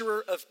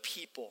nurturer of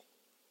people.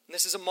 And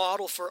this is a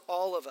model for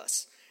all of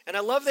us. And I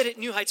love that at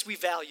New Heights we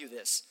value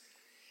this.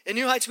 At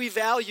New Heights we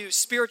value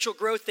spiritual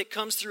growth that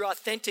comes through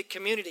authentic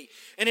community.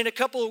 And in a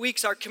couple of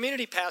weeks, our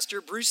community pastor,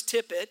 Bruce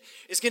Tippett,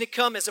 is going to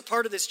come as a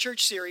part of this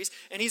church series,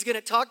 and he's going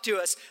to talk to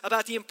us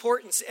about the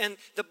importance and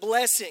the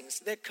blessings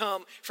that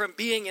come from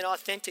being an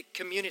authentic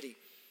community.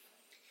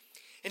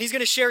 And he's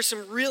going to share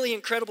some really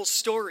incredible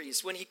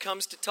stories when he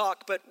comes to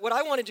talk. But what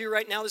I want to do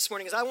right now this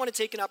morning is I want to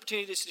take an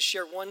opportunity just to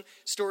share one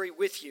story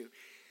with you.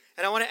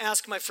 And I want to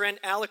ask my friend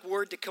Alec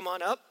Ward to come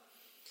on up.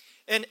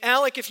 And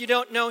Alec, if you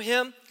don't know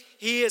him,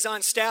 he is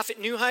on staff at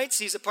New Heights.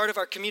 He's a part of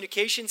our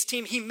communications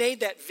team. He made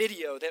that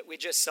video that we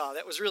just saw.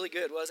 That was really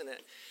good, wasn't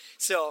it?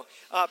 So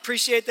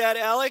appreciate that,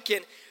 Alec.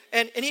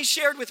 And he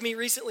shared with me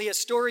recently a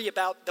story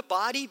about the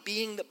body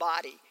being the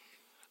body,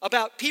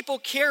 about people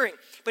caring.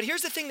 But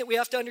here's the thing that we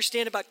have to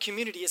understand about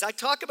community is I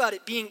talk about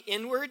it being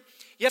inward.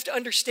 You have to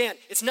understand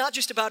it's not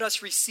just about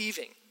us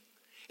receiving.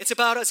 It's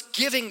about us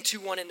giving to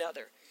one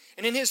another.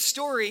 And in his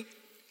story,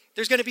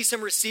 there's going to be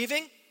some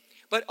receiving,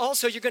 but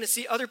also you're going to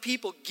see other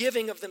people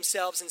giving of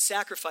themselves and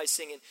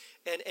sacrificing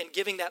and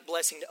giving that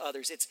blessing to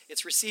others.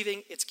 It's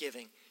receiving, it's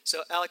giving.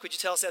 So Alec, would you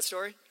tell us that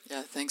story?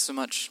 Yeah, thanks so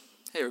much.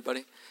 Hey,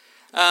 everybody.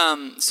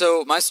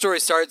 So my story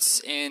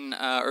starts in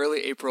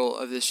early April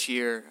of this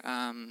year.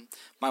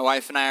 My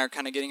wife and I are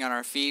kind of getting on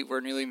our feet.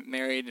 We're newly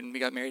married, and we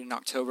got married in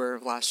October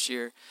of last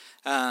year.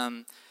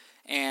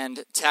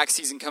 And tax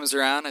season comes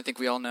around. I think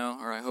we all know,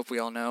 or I hope we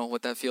all know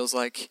what that feels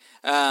like.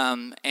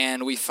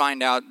 And we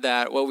find out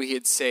that what we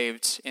had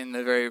saved in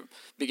the very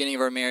beginning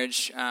of our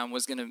marriage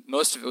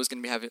most of it was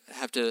going to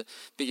have to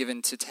be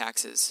given to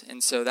taxes.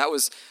 And so that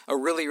was a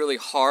really, really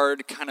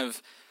hard kind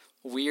of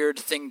weird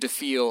thing to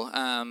feel,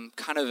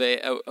 kind of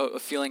a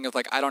feeling of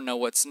like, I don't know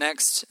what's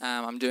next.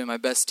 I'm doing my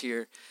best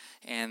here,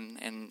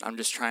 and I'm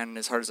just trying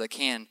as hard as I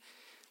can.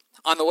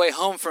 On the way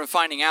home from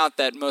finding out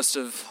that most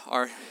of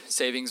our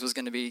savings was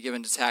going to be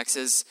given to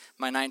taxes,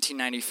 my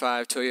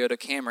 1995 Toyota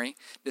Camry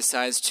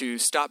decides to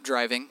stop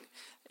driving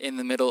in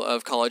the middle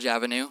of College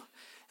Avenue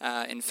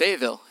in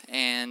Fayetteville.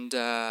 And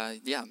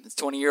it's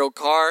a 20-year-old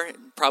car,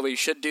 probably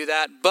should do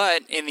that.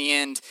 But in the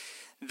end,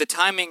 the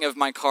timing of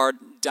my car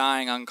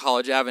dying on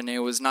College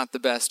Avenue was not the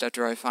best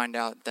after I find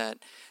out that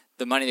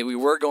the money that we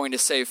were going to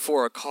save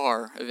for a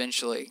car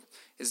eventually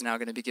is now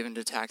going to be given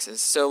to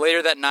taxes. So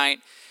later that night,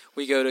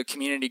 we go to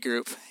community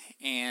group,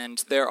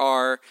 and there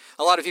are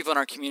a lot of people in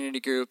our community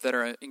group that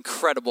are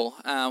incredible.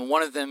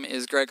 One of them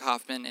is Greg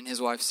Hoffman and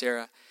his wife,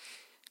 Sarah.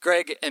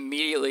 Greg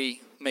immediately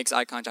makes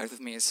eye contact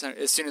with me as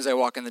soon as I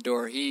walk in the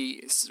door.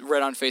 He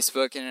read on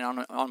Facebook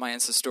and on my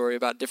Insta story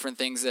about different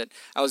things that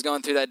I was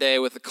going through that day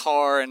with the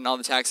car and all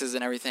the taxes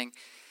and everything.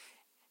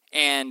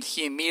 And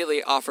he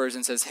immediately offers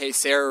and says, hey,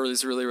 Sarah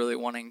is really, really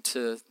wanting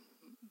to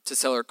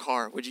sell her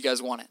car. Would you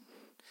guys want it?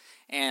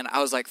 And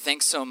I was like,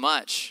 thanks so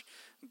much.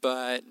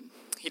 But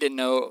he didn't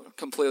know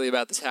completely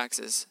about the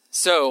taxes.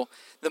 So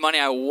the money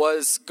I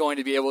was going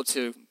to be able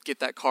to get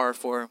that car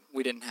for,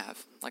 we didn't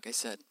have, like I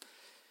said.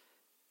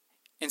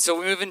 And so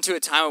we move into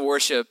a time of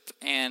worship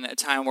and a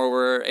time where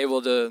we're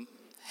able to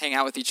hang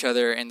out with each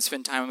other and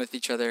spend time with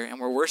each other, and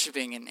we're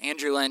worshiping. And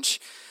Andrew Lynch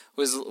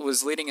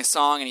was leading a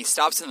song, and he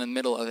stops in the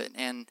middle of it.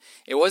 And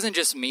it wasn't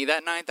just me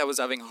that night that was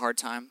having a hard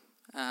time.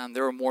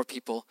 There were more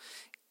people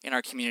in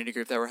our community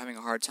group that were having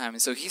a hard time.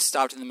 And so he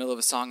stopped in the middle of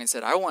a song and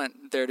said, I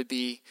want there to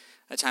be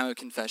a time of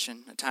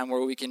confession, a time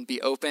where we can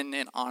be open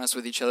and honest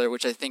with each other,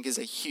 which I think is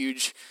a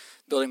huge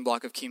building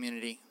block of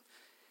community.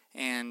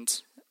 And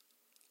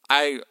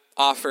I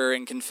offer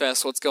and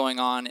confess what's going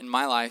on in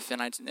my life, and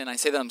I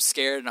say that I'm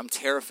scared and I'm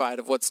terrified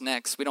of what's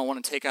next. We don't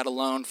want to take out a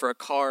loan for a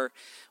car.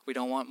 We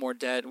don't want more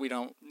debt. We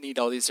don't need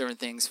all these different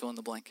things, fill in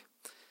the blank.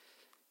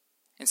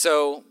 And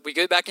so we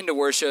get back into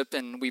worship,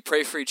 and we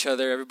pray for each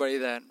other, everybody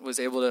that was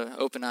able to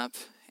open up,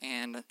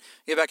 and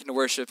get back into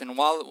worship. And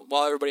while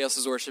everybody else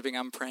is worshiping,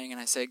 I'm praying,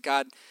 and I say,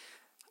 God,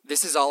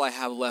 this is all I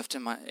have left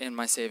in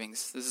my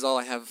savings. This is all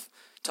I have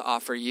to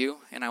offer you,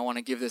 and I want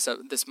to give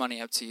this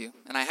money up to you.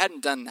 And I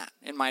hadn't done that.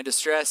 In my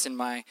distress, in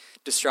my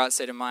distraught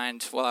state of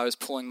mind, while I was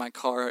pulling my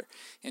car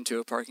into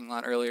a parking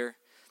lot earlier,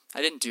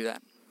 I didn't do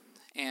that.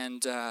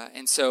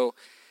 And so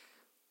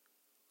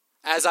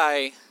as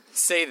I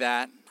say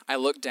that, I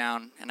look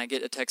down, and I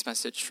get a text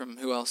message from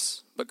who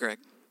else but Greg.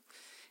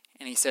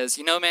 And he says,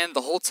 man,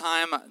 the whole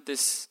time,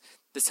 this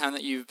time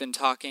that you've been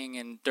talking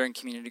and during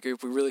community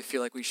group, we really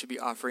feel like we should be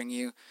offering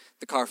you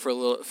the car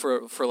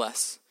for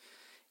less.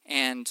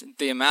 And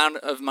the amount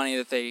of money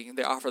that they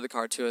offered the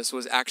car to us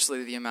was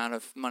actually the amount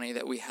of money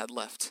that we had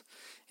left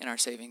in our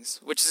savings,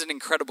 which is an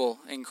incredible,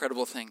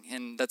 incredible thing.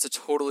 And that's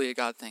totally a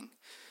God thing.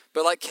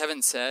 But like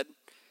Kevin said,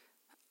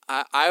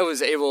 I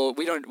was able,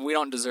 we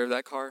don't deserve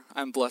that car.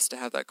 I'm blessed to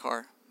have that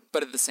car.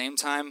 But at the same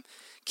time,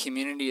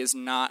 community is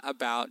not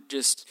about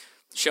just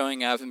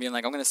showing up and being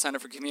like, I'm going to sign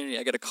up for community.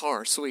 I get a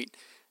car. Sweet.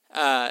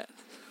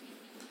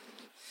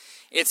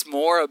 It's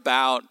more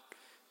about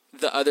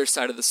the other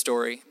side of the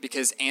story,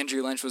 because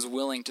Andrew Lynch was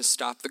willing to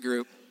stop the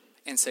group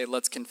and say,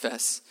 let's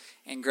confess.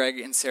 And Greg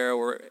and Sarah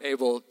were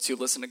able to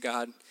listen to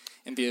God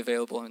and be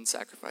available in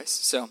sacrifice.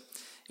 So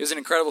it was an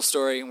incredible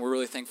story, and we're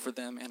really thankful for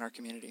them and our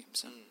community.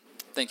 So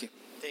thank you.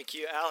 Thank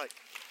you, Alec.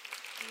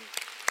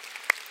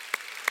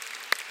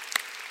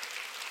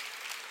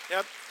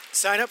 Yep.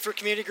 Sign up for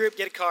community group,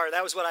 get a car.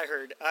 That was what I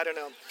heard. I don't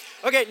know.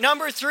 Okay,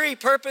 number 3,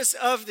 purpose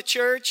of the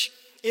church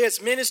is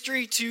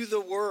ministry to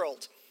the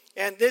world.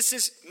 And this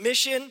is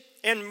mission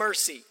and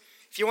mercy.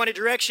 If you want a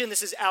direction,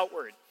 this is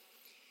outward.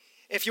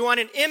 If you want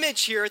an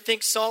image here,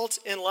 think salt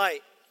and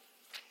light.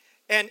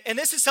 And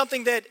this is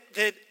something that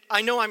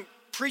I know I'm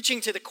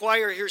preaching to the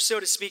choir here, so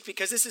to speak,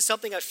 because this is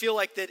something I feel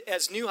like that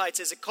as New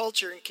Heights, as a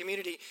culture and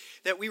community,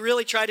 that we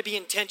really try to be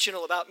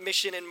intentional about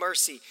mission and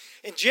mercy.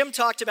 And Jim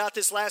talked about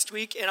this last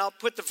week, and I'll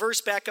put the verse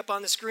back up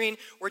on the screen,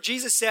 where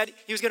Jesus said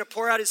he was going to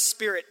pour out his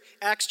Spirit.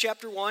 Acts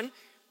chapter 1,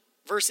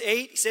 verse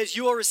 8, he says,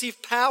 you will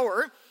receive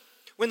power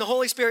when the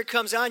Holy Spirit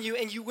comes on you,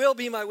 and you will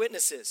be my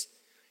witnesses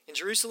in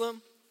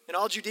Jerusalem, in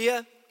all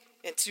Judea,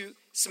 and to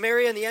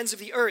Samaria and the ends of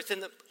the earth.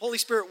 And the Holy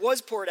Spirit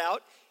was poured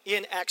out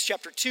in Acts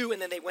chapter 2,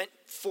 and then they went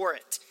for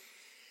it.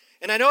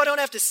 And I know I don't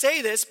have to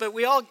say this, but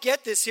we all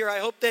get this here. I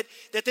hope that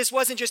this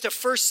wasn't just a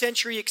first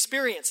century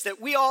experience,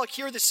 that we all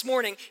here this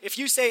morning, if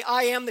you say,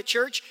 I am the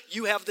church,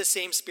 you have the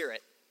same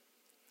Spirit.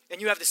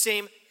 And you have the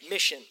same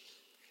mission,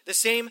 the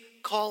same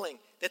calling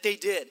that they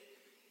did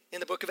in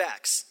the book of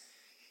Acts.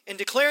 And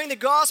declaring the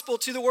gospel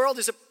to the world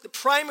is the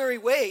primary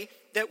way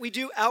that we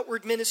do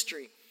outward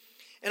ministry.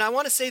 And I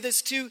want to say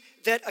this too,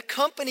 that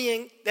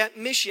accompanying that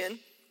mission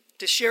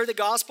to share the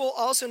gospel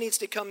also needs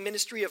to come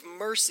ministry of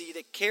mercy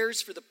that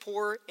cares for the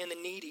poor and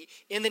the needy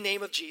in the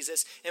name of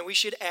Jesus. And we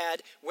should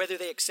add whether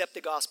they accept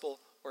the gospel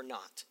or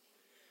not.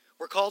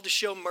 We're called to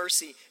show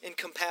mercy and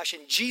compassion.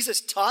 Jesus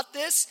taught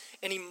this,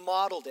 and he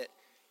modeled it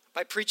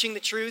by preaching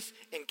the truth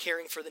and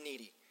caring for the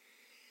needy.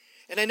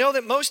 And I know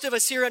that most of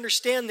us here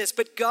understand this,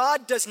 but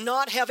God does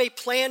not have a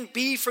plan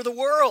B for the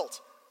world.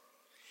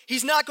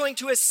 He's not going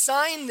to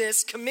assign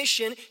this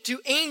commission to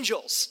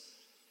angels.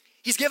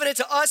 He's given it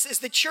to us as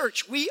the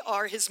church. We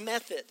are his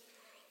method.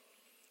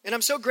 And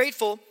I'm so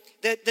grateful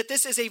that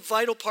this is a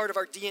vital part of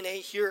our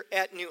DNA here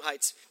at New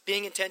Heights,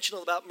 being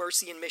intentional about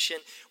mercy and mission.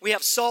 We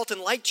have salt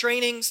and light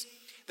trainings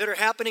that are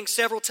happening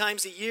several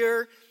times a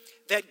year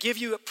that give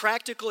you a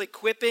practical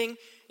equipping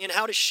in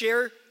how to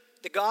share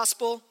the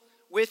gospel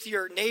with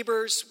your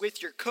neighbors,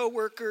 with your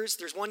coworkers.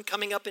 There's one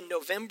coming up in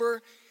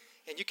November,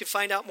 and you can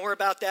find out more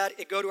about that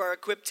and go to our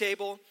equip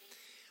table.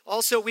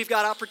 Also, we've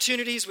got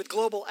opportunities with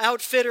Global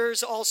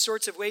Outfitters, all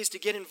sorts of ways to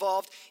get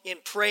involved in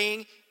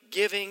praying,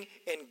 giving,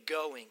 and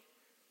going.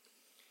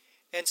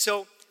 And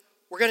so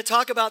we're going to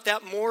talk about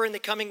that more in the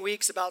coming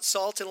weeks, about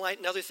salt and light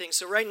and other things.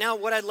 So right now,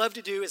 what I'd love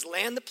to do is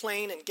land the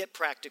plane and get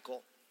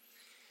practical.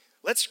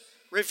 Let's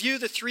review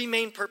the 3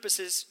 main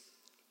purposes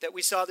that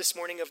we saw this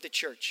morning of the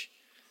church.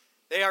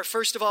 They are,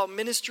 first of all,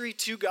 ministry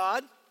to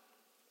God,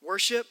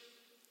 worship,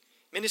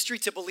 ministry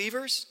to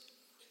believers,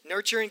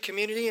 nurturing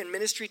community, and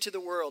ministry to the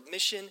world,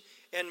 mission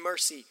and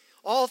mercy.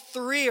 All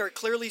 3 are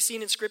clearly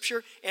seen in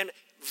Scripture, and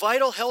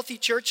vital, healthy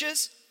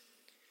churches,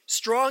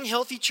 strong,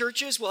 healthy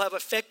churches will have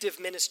effective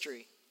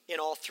ministry in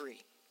all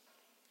 3.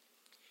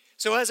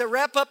 So as I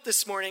wrap up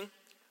this morning,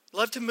 I'd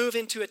love to move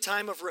into a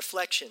time of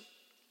reflection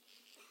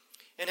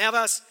and have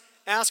us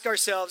ask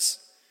ourselves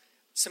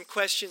some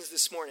questions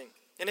this morning.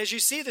 And as you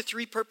see the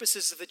 3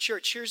 purposes of the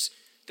church, here's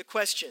the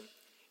question.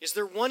 Is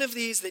there one of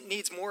these that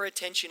needs more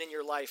attention in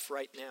your life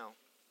right now?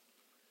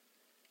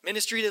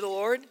 Ministry to the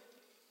Lord,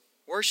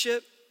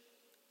 worship,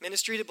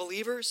 ministry to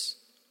believers,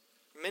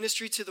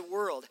 ministry to the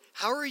world.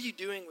 How are you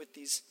doing with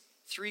these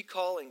 3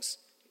 callings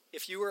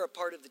if you were a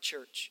part of the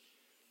church?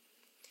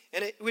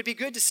 And it would be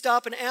good to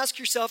stop and ask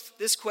yourself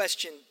this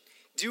question.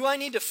 Do I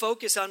need to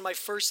focus on my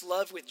first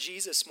love with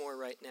Jesus more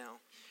right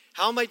now?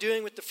 How am I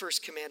doing with the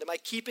first command? Am I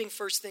keeping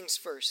first things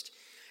first?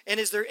 And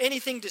is there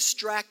anything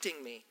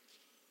distracting me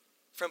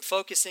from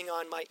focusing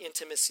on my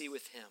intimacy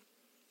with him?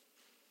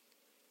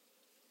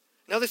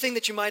 Another thing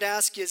that you might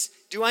ask is,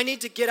 do I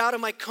need to get out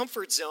of my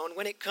comfort zone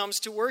when it comes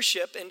to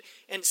worship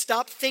and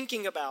stop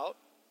thinking about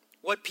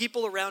what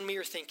people around me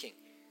are thinking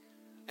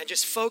and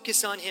just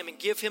focus on him and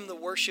give him the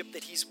worship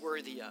that he's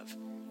worthy of?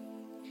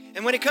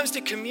 And when it comes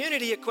to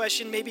community, a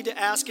question maybe to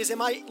ask is,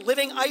 am I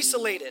living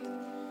isolated?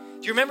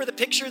 Do you remember the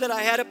picture that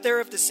I had up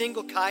there of the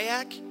single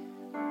kayak?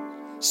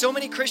 So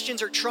many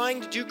Christians are trying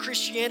to do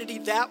Christianity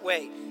that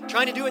way,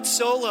 trying to do it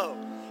solo.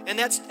 And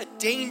that's a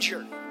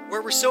danger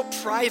where we're so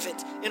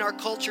private in our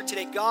culture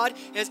today. God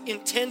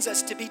intends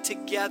us to be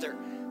together.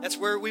 That's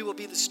where we will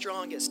be the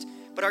strongest.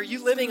 But are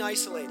you living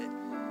isolated?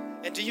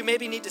 And do you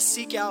maybe need to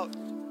seek out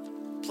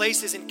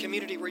places in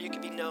community where you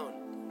can be known?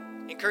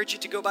 I encourage you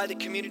to go by the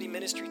community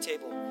ministry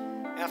table.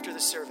 after the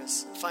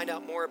service and find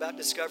out more about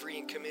Discovery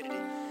and community.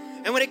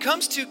 And when it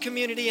comes to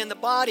community and the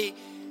body,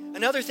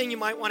 another thing you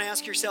might want to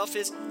ask yourself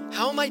is,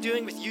 how am I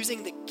doing with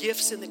using the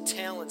gifts and the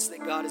talents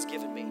that God has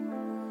given me?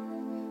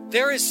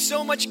 There is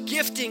so much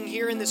gifting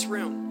here in this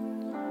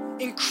room.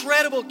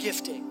 Incredible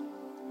gifting.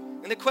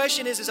 And the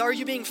question is are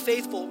you being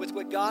faithful with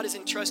what God has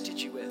entrusted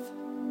you with?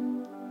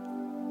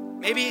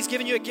 Maybe he's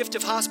given you a gift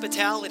of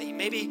hospitality.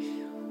 Maybe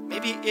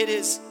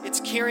it's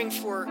caring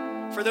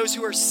for those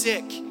who are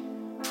sick,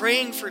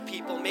 praying for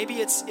people. Maybe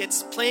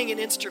it's playing an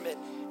instrument,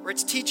 or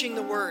it's teaching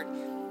the word.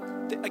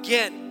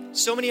 Again,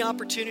 so many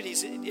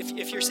opportunities.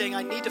 If you're saying,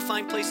 I need to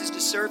find places to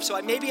serve, so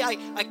maybe I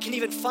can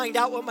even find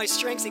out what my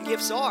strengths and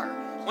gifts are.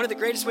 One of the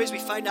greatest ways we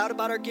find out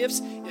about our gifts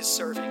is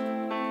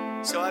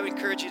serving. So I would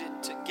encourage you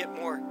to get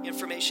more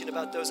information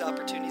about those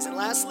opportunities. And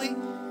lastly,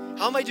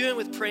 how am I doing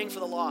with praying for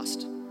the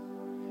lost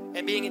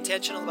and being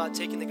intentional about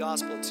taking the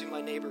gospel to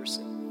my neighbors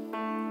and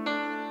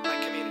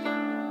my community?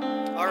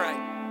 All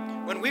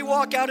right. When we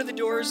walk out of the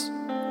doors,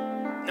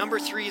 number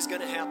 3 is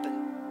going to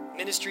happen.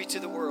 Ministry to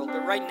the world.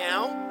 But right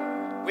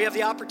now, we have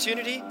the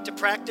opportunity to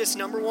practice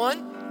number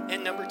 1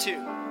 and number 2,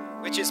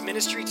 which is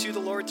ministry to the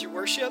Lord through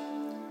worship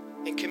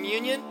and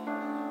communion,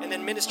 and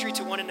then ministry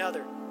to one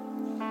another.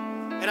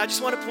 And I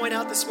just want to point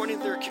out this morning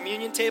that there are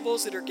communion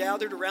tables that are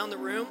gathered around the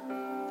room.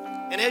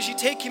 And as you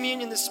take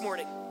communion this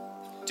morning,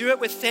 do it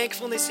with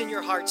thankfulness in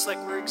your hearts like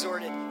we're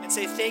exhorted. And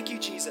say, thank you,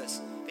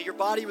 Jesus, that your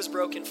body was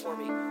broken for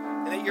me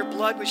and that your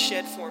blood was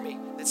shed for me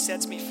that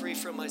sets me free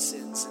from my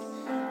sins.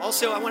 And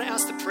also, I want to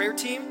ask the prayer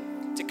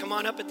team to come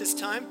on up at this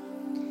time.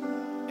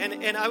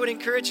 And I would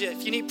encourage you,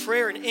 if you need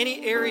prayer in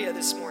any area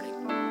this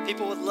morning,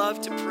 people would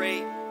love to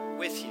pray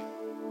with you.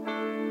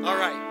 All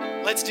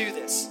right, let's do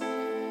this.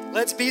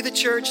 Let's be the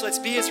church. Let's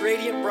be his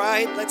radiant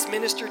bride. Let's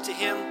minister to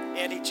him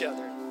and each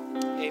other.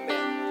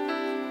 Amen.